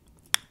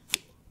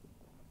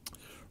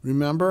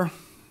 Remember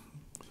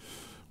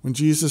when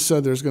Jesus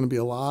said there's going to be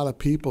a lot of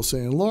people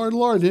saying, Lord,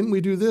 Lord, didn't we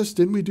do this?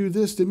 Didn't we do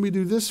this? Didn't we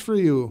do this for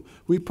you?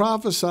 We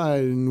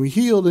prophesied and we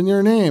healed in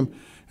your name.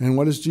 And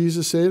what does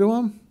Jesus say to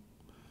him?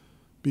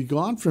 Be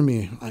gone from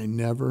me. I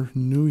never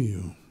knew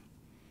you.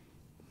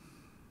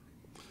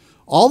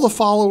 All the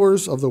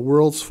followers of the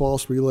world's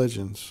false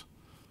religions,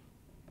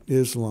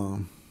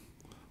 Islam,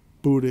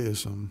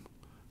 Buddhism,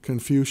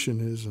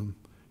 Confucianism,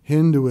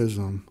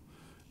 Hinduism,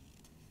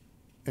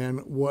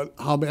 and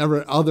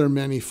however other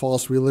many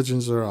false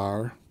religions there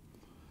are,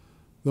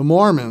 the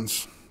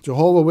Mormons,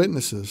 Jehovah's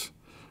Witnesses,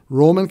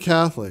 Roman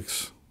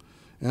Catholics,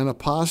 and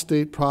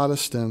apostate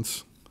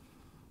Protestants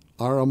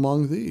are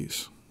among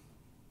these.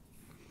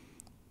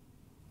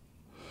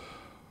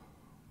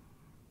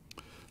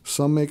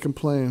 Some may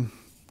complain,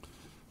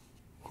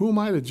 who am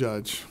I to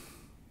judge?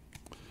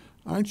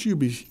 Aren't you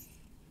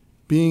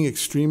being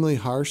extremely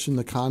harsh in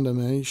the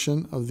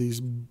condemnation of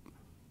these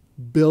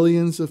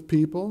billions of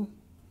people?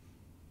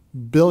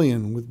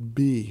 Billion with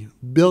B,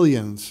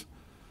 billions.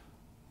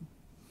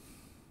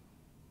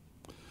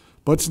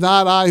 But it's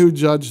not I who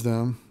judge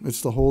them,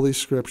 it's the Holy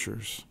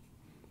Scriptures.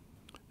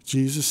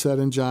 Jesus said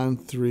in John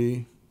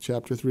 3,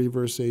 chapter 3,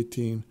 verse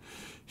 18,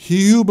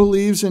 he who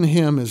believes in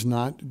him is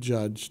not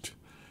judged.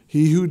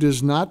 He who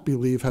does not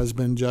believe has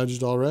been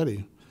judged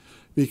already,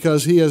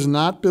 because he has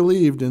not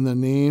believed in the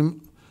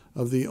name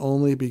of the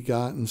only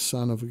begotten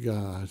Son of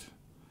God.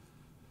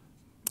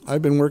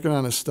 I've been working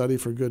on a study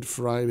for Good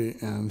Friday,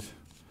 and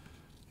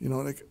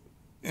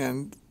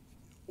and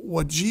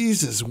what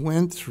Jesus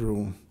went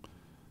through,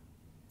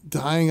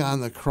 dying on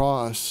the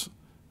cross,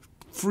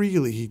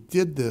 freely, he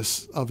did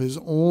this of his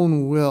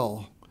own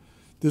will.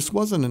 This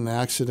wasn't an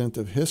accident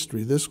of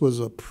history. This was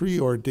a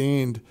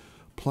preordained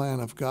plan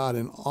of God,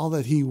 and all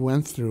that he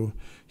went through,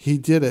 he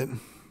did it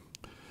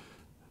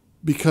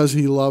because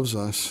he loves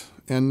us.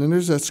 And then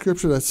there's that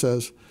scripture that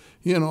says,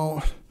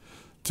 to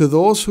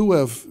those who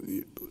have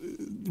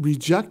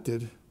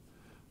rejected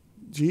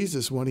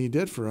Jesus, what he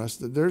did for us,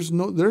 that there's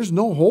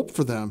no hope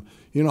for them.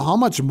 How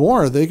much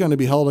more are they going to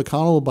be held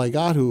accountable by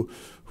God who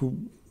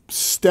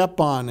step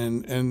on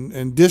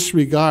and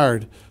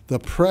disregard the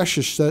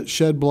precious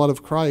shed blood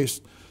of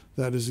Christ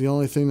that is the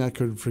only thing that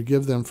could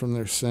forgive them from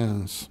their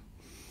sins.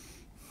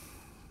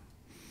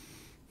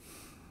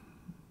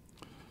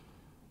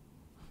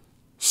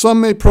 Some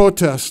may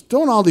protest,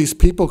 don't all these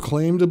people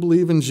claim to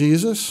believe in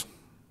Jesus?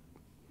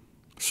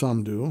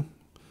 Some do.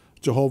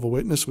 Jehovah's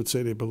Witness would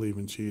say they believe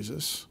in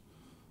Jesus.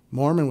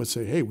 Mormon would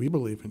say, hey, we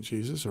believe in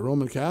Jesus. A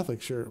Roman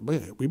Catholic, sure,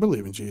 we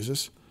believe in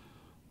Jesus.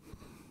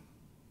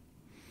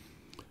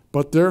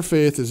 But their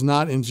faith is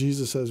not in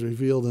Jesus as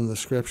revealed in the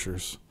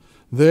Scriptures.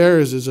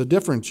 Theirs is a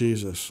different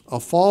Jesus, a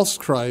false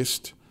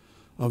Christ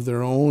of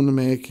their own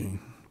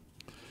making.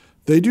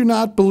 They do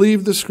not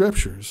believe the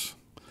Scriptures.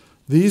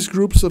 These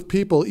groups of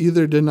people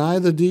either deny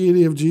the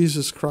deity of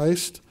Jesus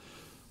Christ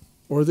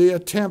or they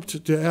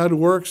attempt to add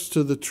works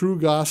to the true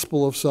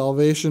gospel of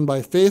salvation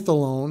by faith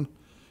alone,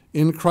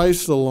 in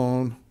Christ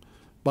alone,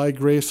 by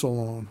grace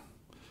alone.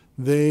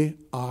 They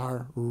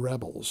are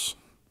rebels.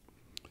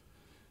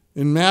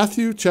 In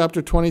Matthew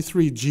chapter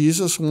 23,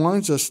 Jesus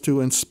warns us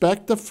to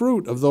inspect the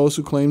fruit of those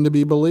who claim to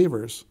be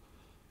believers.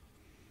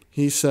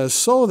 He says,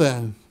 so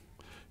then,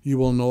 you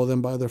will know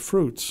them by their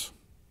fruits.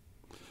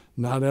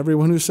 Not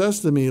everyone who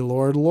says to me,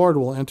 Lord, Lord,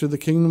 will enter the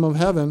kingdom of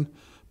heaven,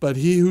 but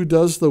he who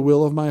does the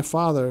will of my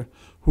Father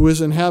who is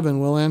in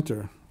heaven will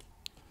enter.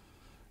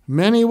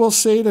 Many will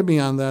say to me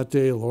on that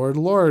day, Lord,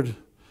 Lord,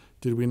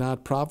 did we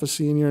not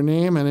prophesy in your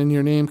name, and in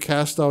your name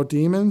cast out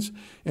demons,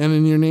 and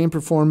in your name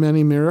perform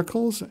many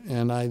miracles?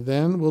 And I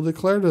then will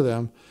declare to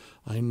them,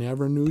 I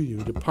never knew you.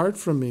 Depart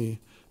from me,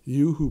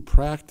 you who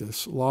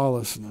practice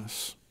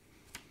lawlessness.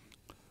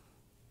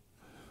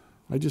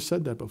 I just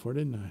said that before,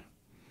 didn't I?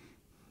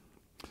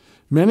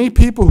 Many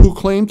people who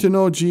claim to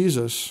know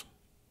Jesus,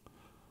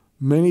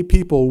 many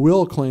people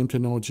will claim to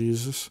know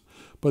Jesus,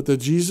 but the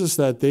Jesus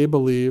that they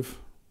believe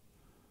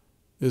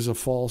is a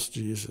false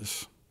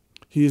Jesus.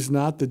 He is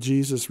not the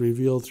Jesus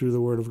revealed through the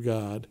Word of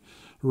God.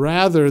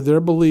 Rather, their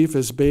belief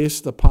is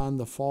based upon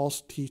the false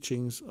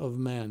teachings of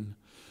men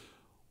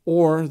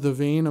or the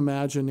vain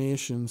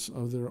imaginations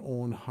of their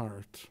own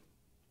heart.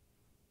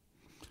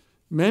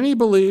 Many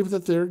believe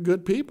that they're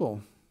good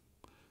people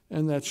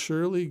and that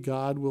surely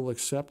God will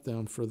accept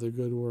them for their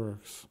good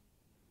works.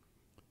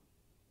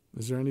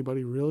 Is there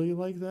anybody really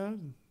like that?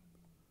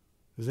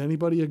 Is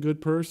anybody a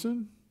good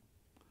person?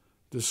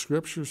 The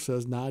Scripture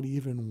says not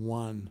even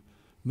one.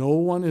 No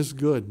one is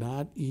good,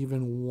 not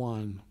even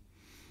one.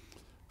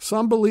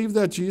 Some believe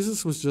that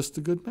Jesus was just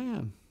a good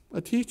man,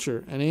 a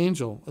teacher, an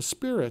angel, a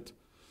spirit,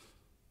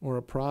 or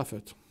a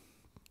prophet.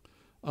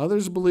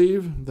 Others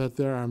believe that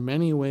there are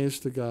many ways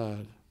to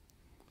God.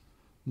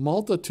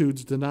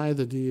 Multitudes deny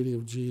the deity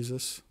of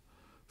Jesus.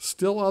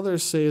 Still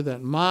others say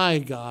that my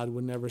God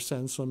would never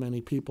send so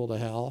many people to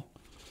hell.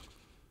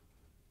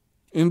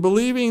 In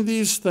believing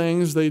these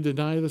things, they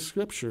deny the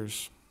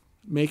Scriptures,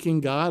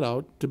 making God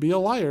out to be a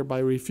liar by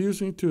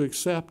refusing to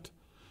accept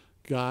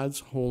God's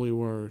holy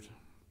word.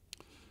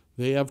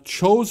 They have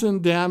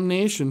chosen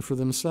damnation for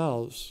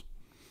themselves.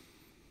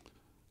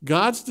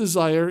 God's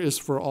desire is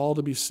for all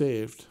to be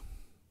saved,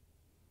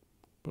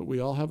 but we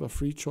all have a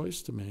free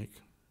choice to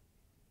make.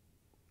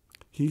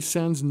 He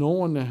sends no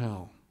one to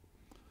hell.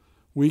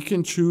 We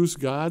can choose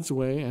God's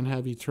way and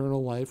have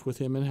eternal life with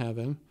him in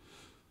heaven,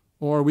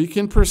 or we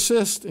can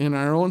persist in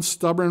our own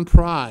stubborn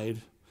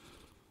pride,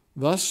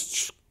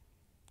 thus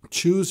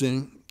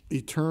choosing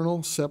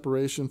eternal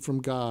separation from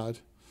God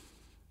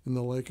in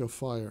the lake of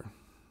fire.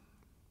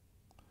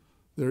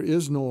 There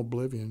is no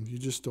oblivion. You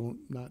just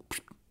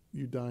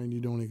you die and you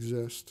don't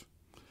exist.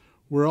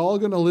 We're all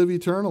going to live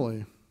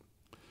eternally,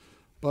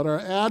 but our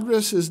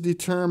address is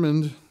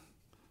determined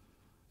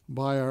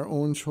by our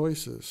own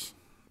choices.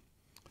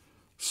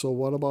 So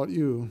what about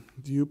you?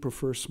 Do you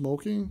prefer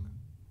smoking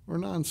or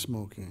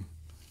non-smoking?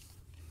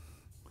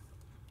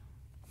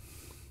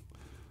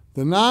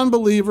 The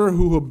non-believer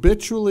who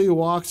habitually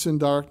walks in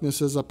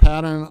darkness as a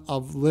pattern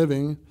of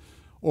living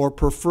or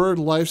preferred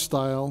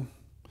lifestyle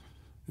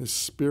is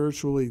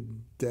spiritually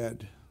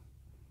dead.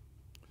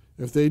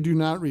 If they do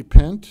not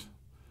repent,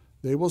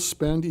 they will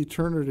spend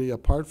eternity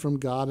apart from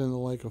God in the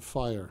lake of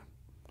fire.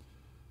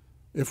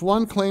 If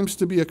one claims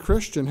to be a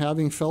Christian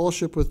having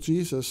fellowship with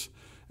Jesus,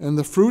 and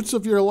the fruits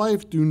of your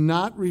life do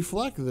not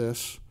reflect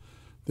this,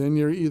 then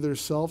you're either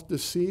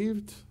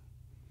self-deceived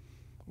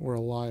or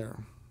a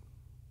liar.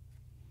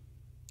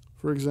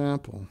 For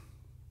example,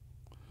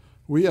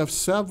 we have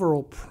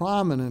several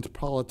prominent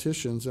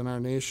politicians in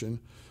our nation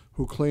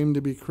who claim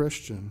to be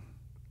Christian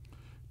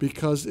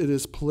because it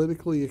is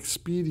politically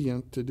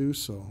expedient to do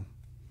so.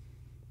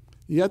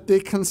 Yet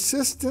they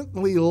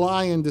consistently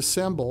lie and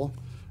dissemble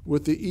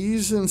with the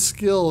ease and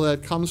skill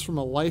that comes from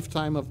a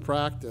lifetime of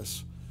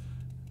practice.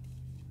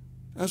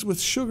 As with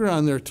sugar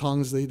on their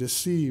tongues, they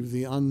deceive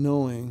the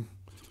unknowing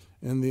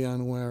and the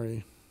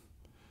unwary.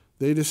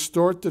 They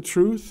distort the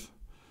truth.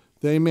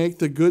 They make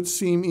the good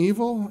seem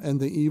evil and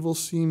the evil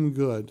seem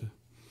good.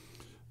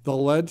 The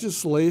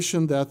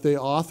legislation that they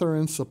author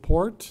and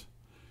support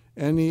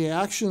and the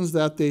actions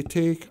that they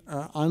take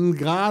are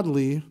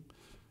ungodly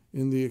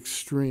in the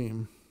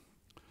extreme,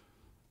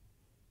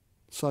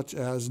 such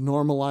as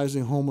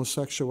normalizing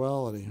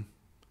homosexuality,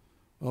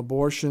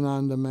 abortion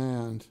on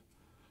demand,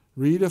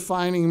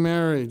 redefining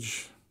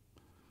marriage,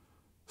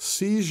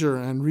 seizure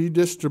and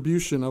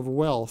redistribution of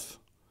wealth,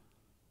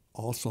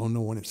 also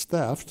known as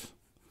theft,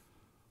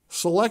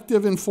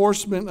 selective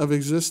enforcement of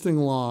existing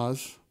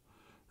laws,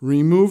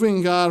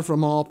 removing God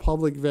from all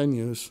public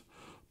venues,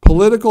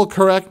 political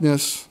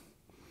correctness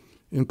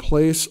in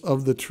place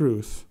of the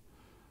truth,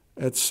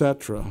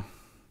 etc.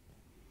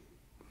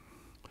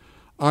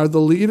 Are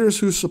the leaders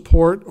who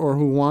support or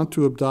who want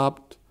to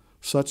adopt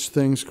such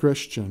things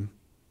Christian?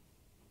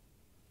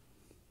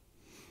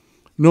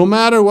 No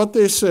matter what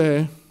they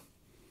say,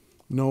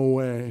 no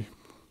way.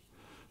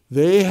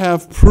 They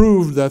have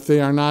proved that they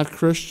are not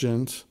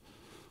Christians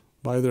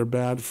by their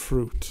bad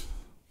fruit.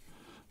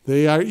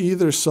 They are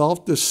either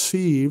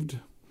self-deceived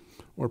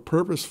or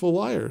purposeful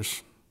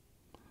liars.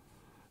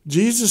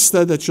 Jesus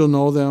said that you'll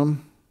know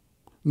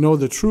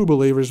the true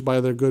believers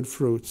by their good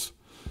fruits.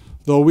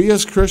 Though we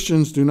as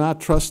Christians do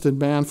not trust in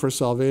man for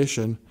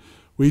salvation,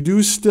 we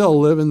do still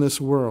live in this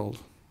world.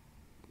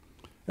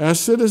 As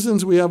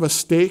citizens, we have a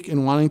stake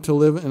in wanting to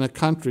live in a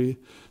country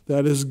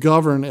that is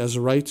governed as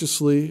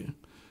righteously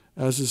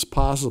as is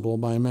possible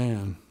by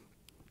man.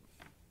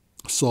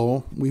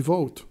 So we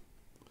vote.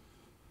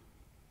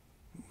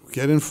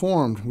 Get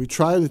informed. We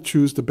try to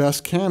choose the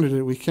best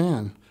candidate we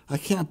can. I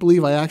can't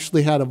believe I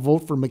actually had to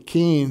vote for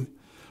McCain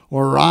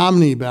or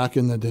Romney back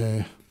in the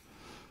day.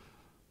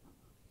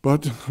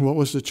 But what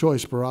was the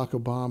choice? Barack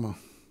Obama.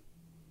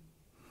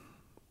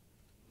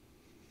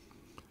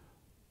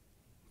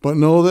 But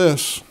know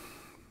this,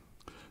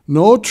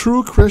 no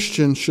true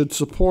Christian should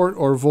support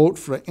or vote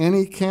for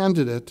any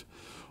candidate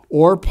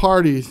or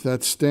party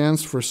that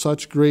stands for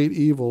such great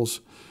evils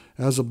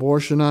as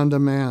abortion on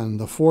demand,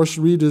 the forced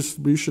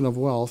redistribution of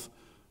wealth,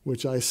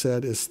 which I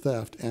said is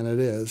theft, and it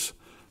is,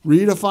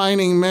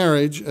 redefining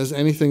marriage as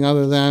anything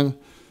other than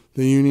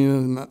the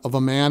union of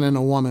a man and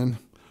a woman,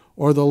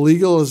 or the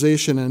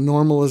legalization and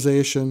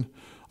normalization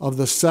of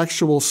the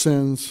sexual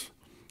sins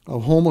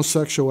of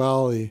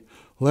homosexuality,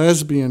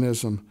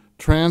 lesbianism,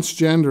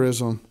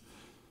 transgenderism,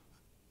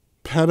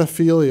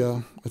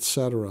 pedophilia,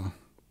 etc.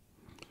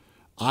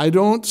 I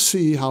don't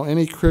see how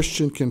any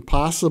Christian can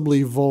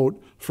possibly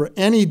vote for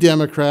any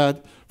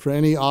Democrat for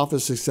any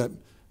office except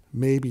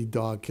maybe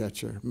dog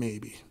catcher,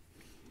 maybe.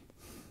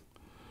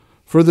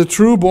 For the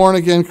true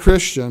born-again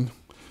Christian,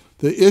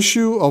 the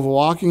issue of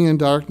walking in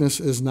darkness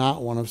is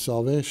not one of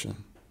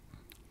salvation.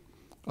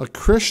 A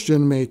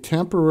Christian may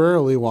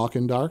temporarily walk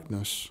in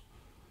darkness.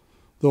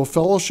 Though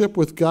fellowship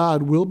with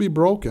God will be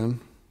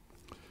broken,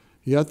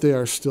 yet they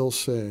are still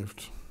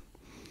saved.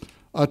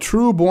 A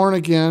true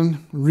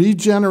born-again,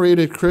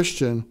 regenerated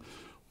Christian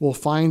will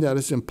find that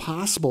it's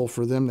impossible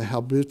for them to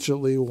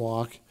habitually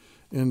walk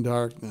in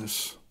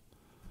darkness.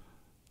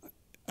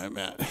 I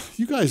mean,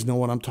 you guys know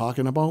what I'm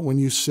talking about. When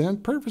you sin,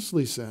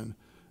 purposely sin.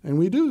 And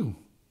we do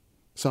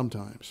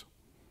sometimes.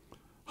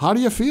 How do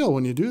you feel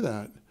when you do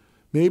that?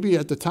 Maybe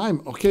at the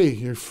time, okay,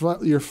 your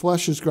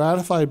flesh is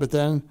gratified, but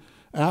then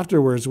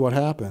afterwards, what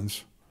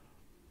happens?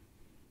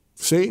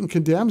 Satan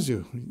condemns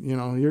you.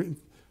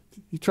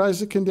 He tries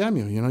to condemn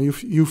you.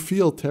 You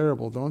feel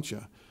terrible, don't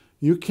you?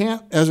 You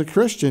can't, as a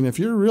Christian, if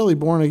you're really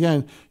born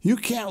again, you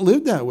can't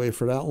live that way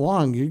for that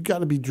long. You've got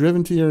to be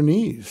driven to your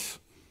knees.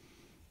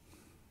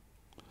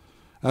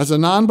 As a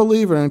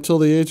non-believer until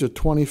the age of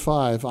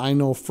 25, I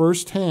know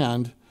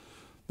firsthand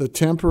the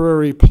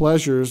temporary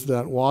pleasures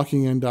that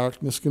walking in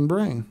darkness can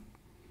bring.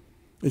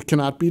 It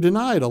cannot be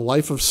denied. A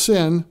life of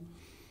sin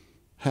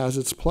has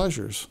its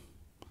pleasures.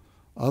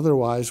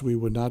 Otherwise, we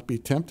would not be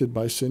tempted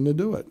by sin to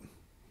do it.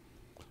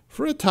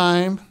 For a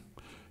time,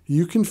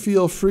 you can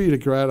feel free to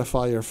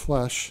gratify your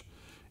flesh,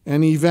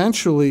 and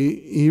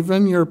eventually,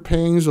 even your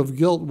pangs of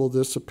guilt will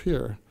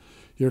disappear.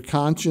 Your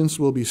conscience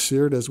will be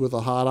seared as with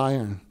a hot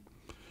iron.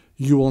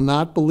 You will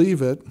not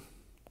believe it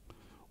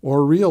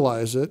or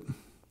realize it,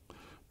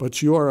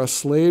 but you are a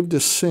slave to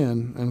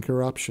sin and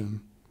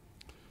corruption.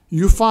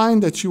 You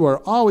find that you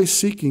are always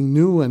seeking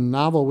new and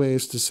novel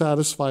ways to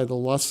satisfy the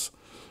lusts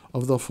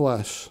of the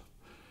flesh,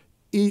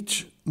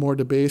 each more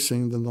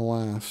debasing than the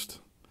last.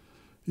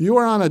 You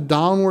are on a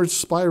downward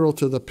spiral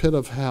to the pit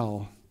of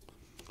hell.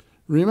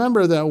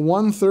 Remember that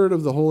 1/3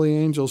 of the holy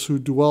angels who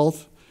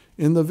dwelt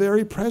in the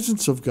very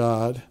presence of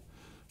God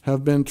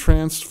have been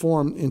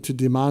transformed into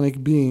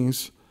demonic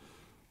beings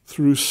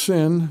through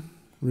sin,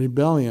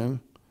 rebellion,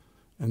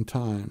 and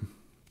time.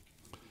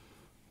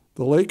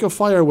 The lake of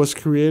fire was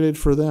created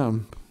for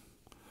them,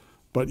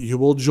 but you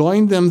will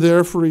join them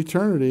there for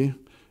eternity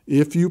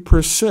if you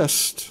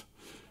persist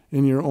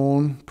in your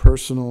own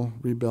personal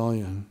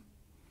rebellion.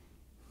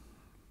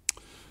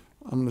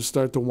 I'm going to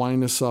start to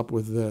wind this up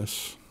with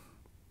this.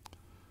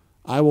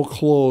 I will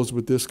close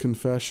with this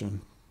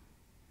confession.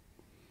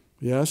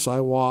 Yes,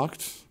 I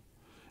walked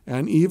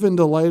and even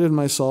delighted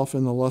myself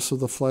in the lust of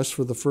the flesh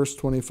for the first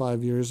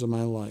 25 years of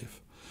my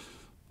life.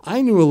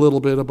 I knew a little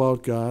bit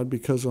about God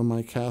because of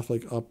my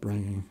Catholic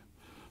upbringing,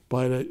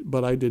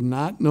 but I did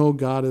not know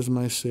God as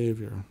my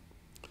Savior.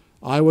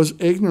 I was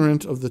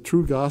ignorant of the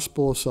true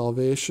gospel of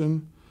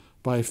salvation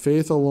by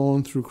faith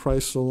alone, through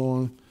Christ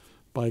alone,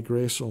 by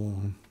grace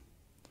alone.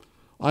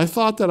 I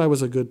thought that I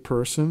was a good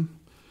person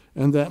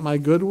and that my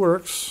good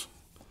works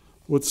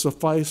would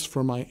suffice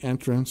for my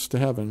entrance to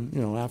heaven.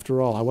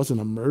 After all, I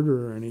wasn't a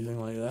murderer or anything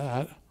like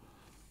that.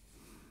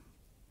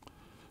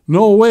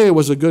 No way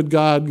was a good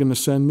God going to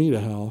send me to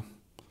hell.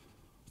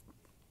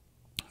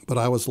 But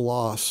I was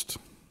lost,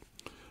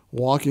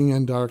 walking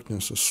in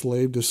darkness, a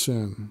slave to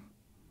sin.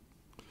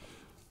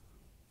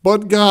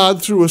 But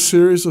God, through a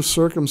series of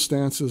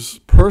circumstances,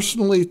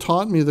 personally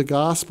taught me the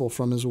gospel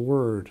from his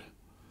word.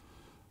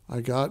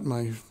 I got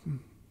myself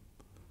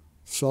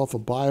a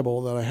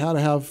Bible that I had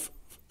to have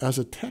as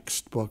a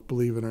textbook,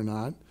 believe it or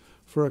not,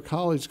 for a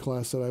college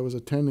class that I was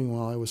attending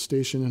while I was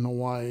stationed in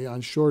Hawaii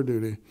on shore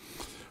duty.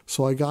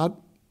 So I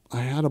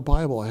had a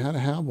Bible. I had to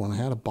have one. I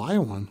had to buy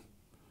one.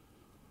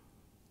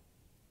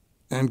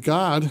 And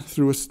God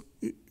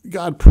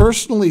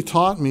personally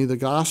taught me the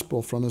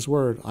gospel from his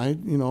word. I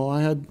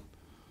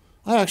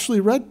actually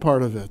read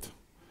part of it.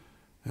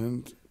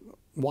 And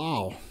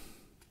wow,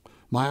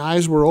 my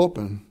eyes were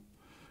open.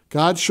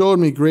 God showed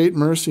me great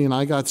mercy, and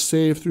I got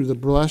saved through the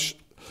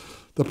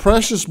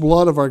precious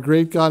blood of our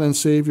great God and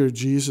Savior,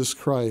 Jesus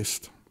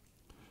Christ.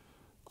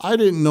 I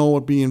didn't know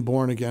what being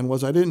born again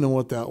was. I didn't know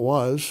what that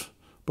was.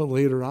 But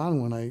later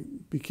on, when I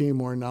became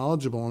more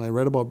knowledgeable and I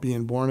read about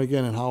being born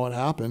again and how it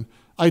happened,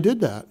 I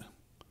did that.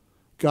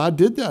 God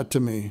did that to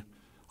me.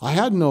 I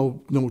had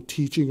no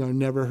teaching. I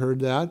never heard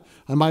that.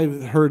 I might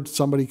have heard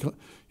somebody,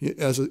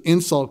 as an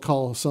insult,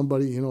 call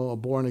somebody, a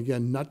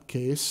born-again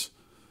nutcase.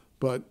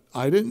 But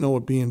I didn't know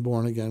what being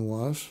born again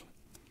was.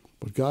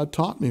 But God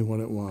taught me what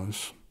it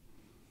was.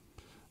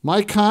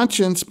 My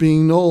conscience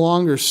being no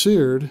longer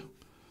seared,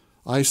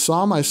 I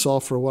saw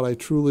myself for what I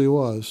truly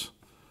was,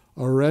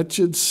 a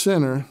wretched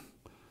sinner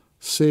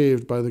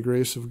saved by the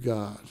grace of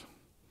God.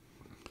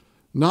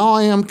 Now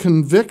I am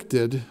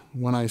convicted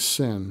when I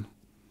sin.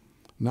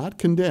 Not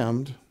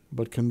condemned,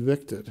 but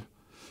convicted.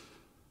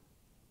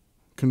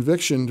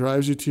 Conviction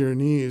drives you to your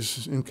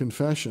knees in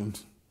confession.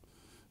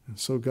 And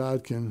so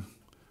God can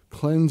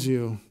cleanse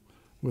you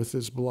with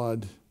his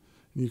blood.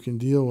 You can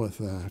deal with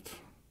that.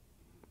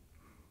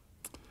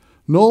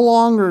 No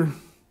longer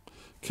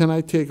can I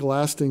take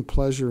lasting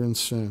pleasure in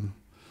sin.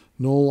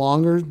 No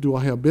longer do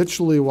I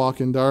habitually walk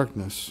in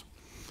darkness.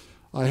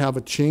 I have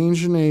a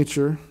changed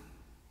nature.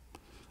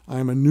 I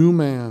am a new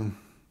man,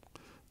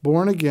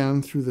 born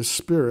again through the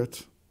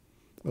Spirit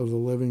of the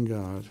living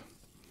God.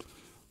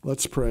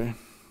 Let's pray.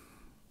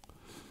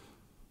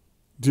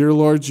 Dear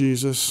Lord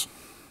Jesus,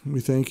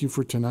 we thank you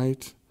for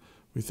tonight.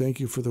 We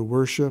thank you for the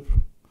worship,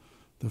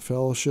 the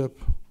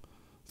fellowship.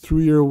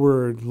 Through your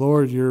word,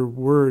 Lord, your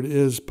word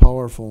is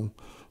powerful,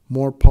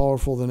 more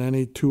powerful than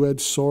any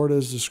two-edged sword,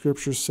 as the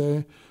scriptures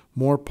say,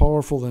 more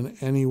powerful than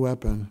any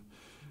weapon.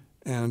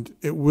 And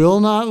it will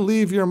not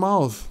leave your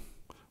mouth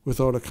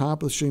without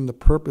accomplishing the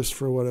purpose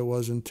for what it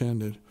was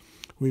intended.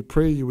 We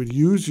pray you would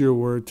use your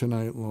word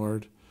tonight,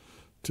 Lord,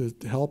 to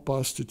help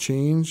us to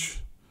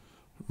change,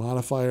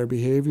 modify our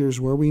behaviors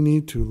where we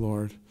need to,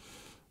 Lord.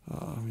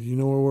 You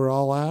know where we're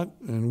all at,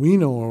 and we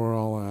know where we're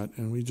all at.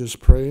 And we just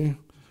pray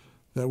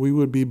that we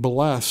would be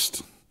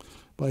blessed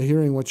by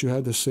hearing what you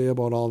had to say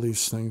about all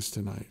these things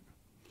tonight.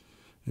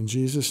 In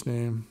Jesus'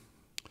 name,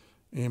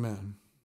 amen.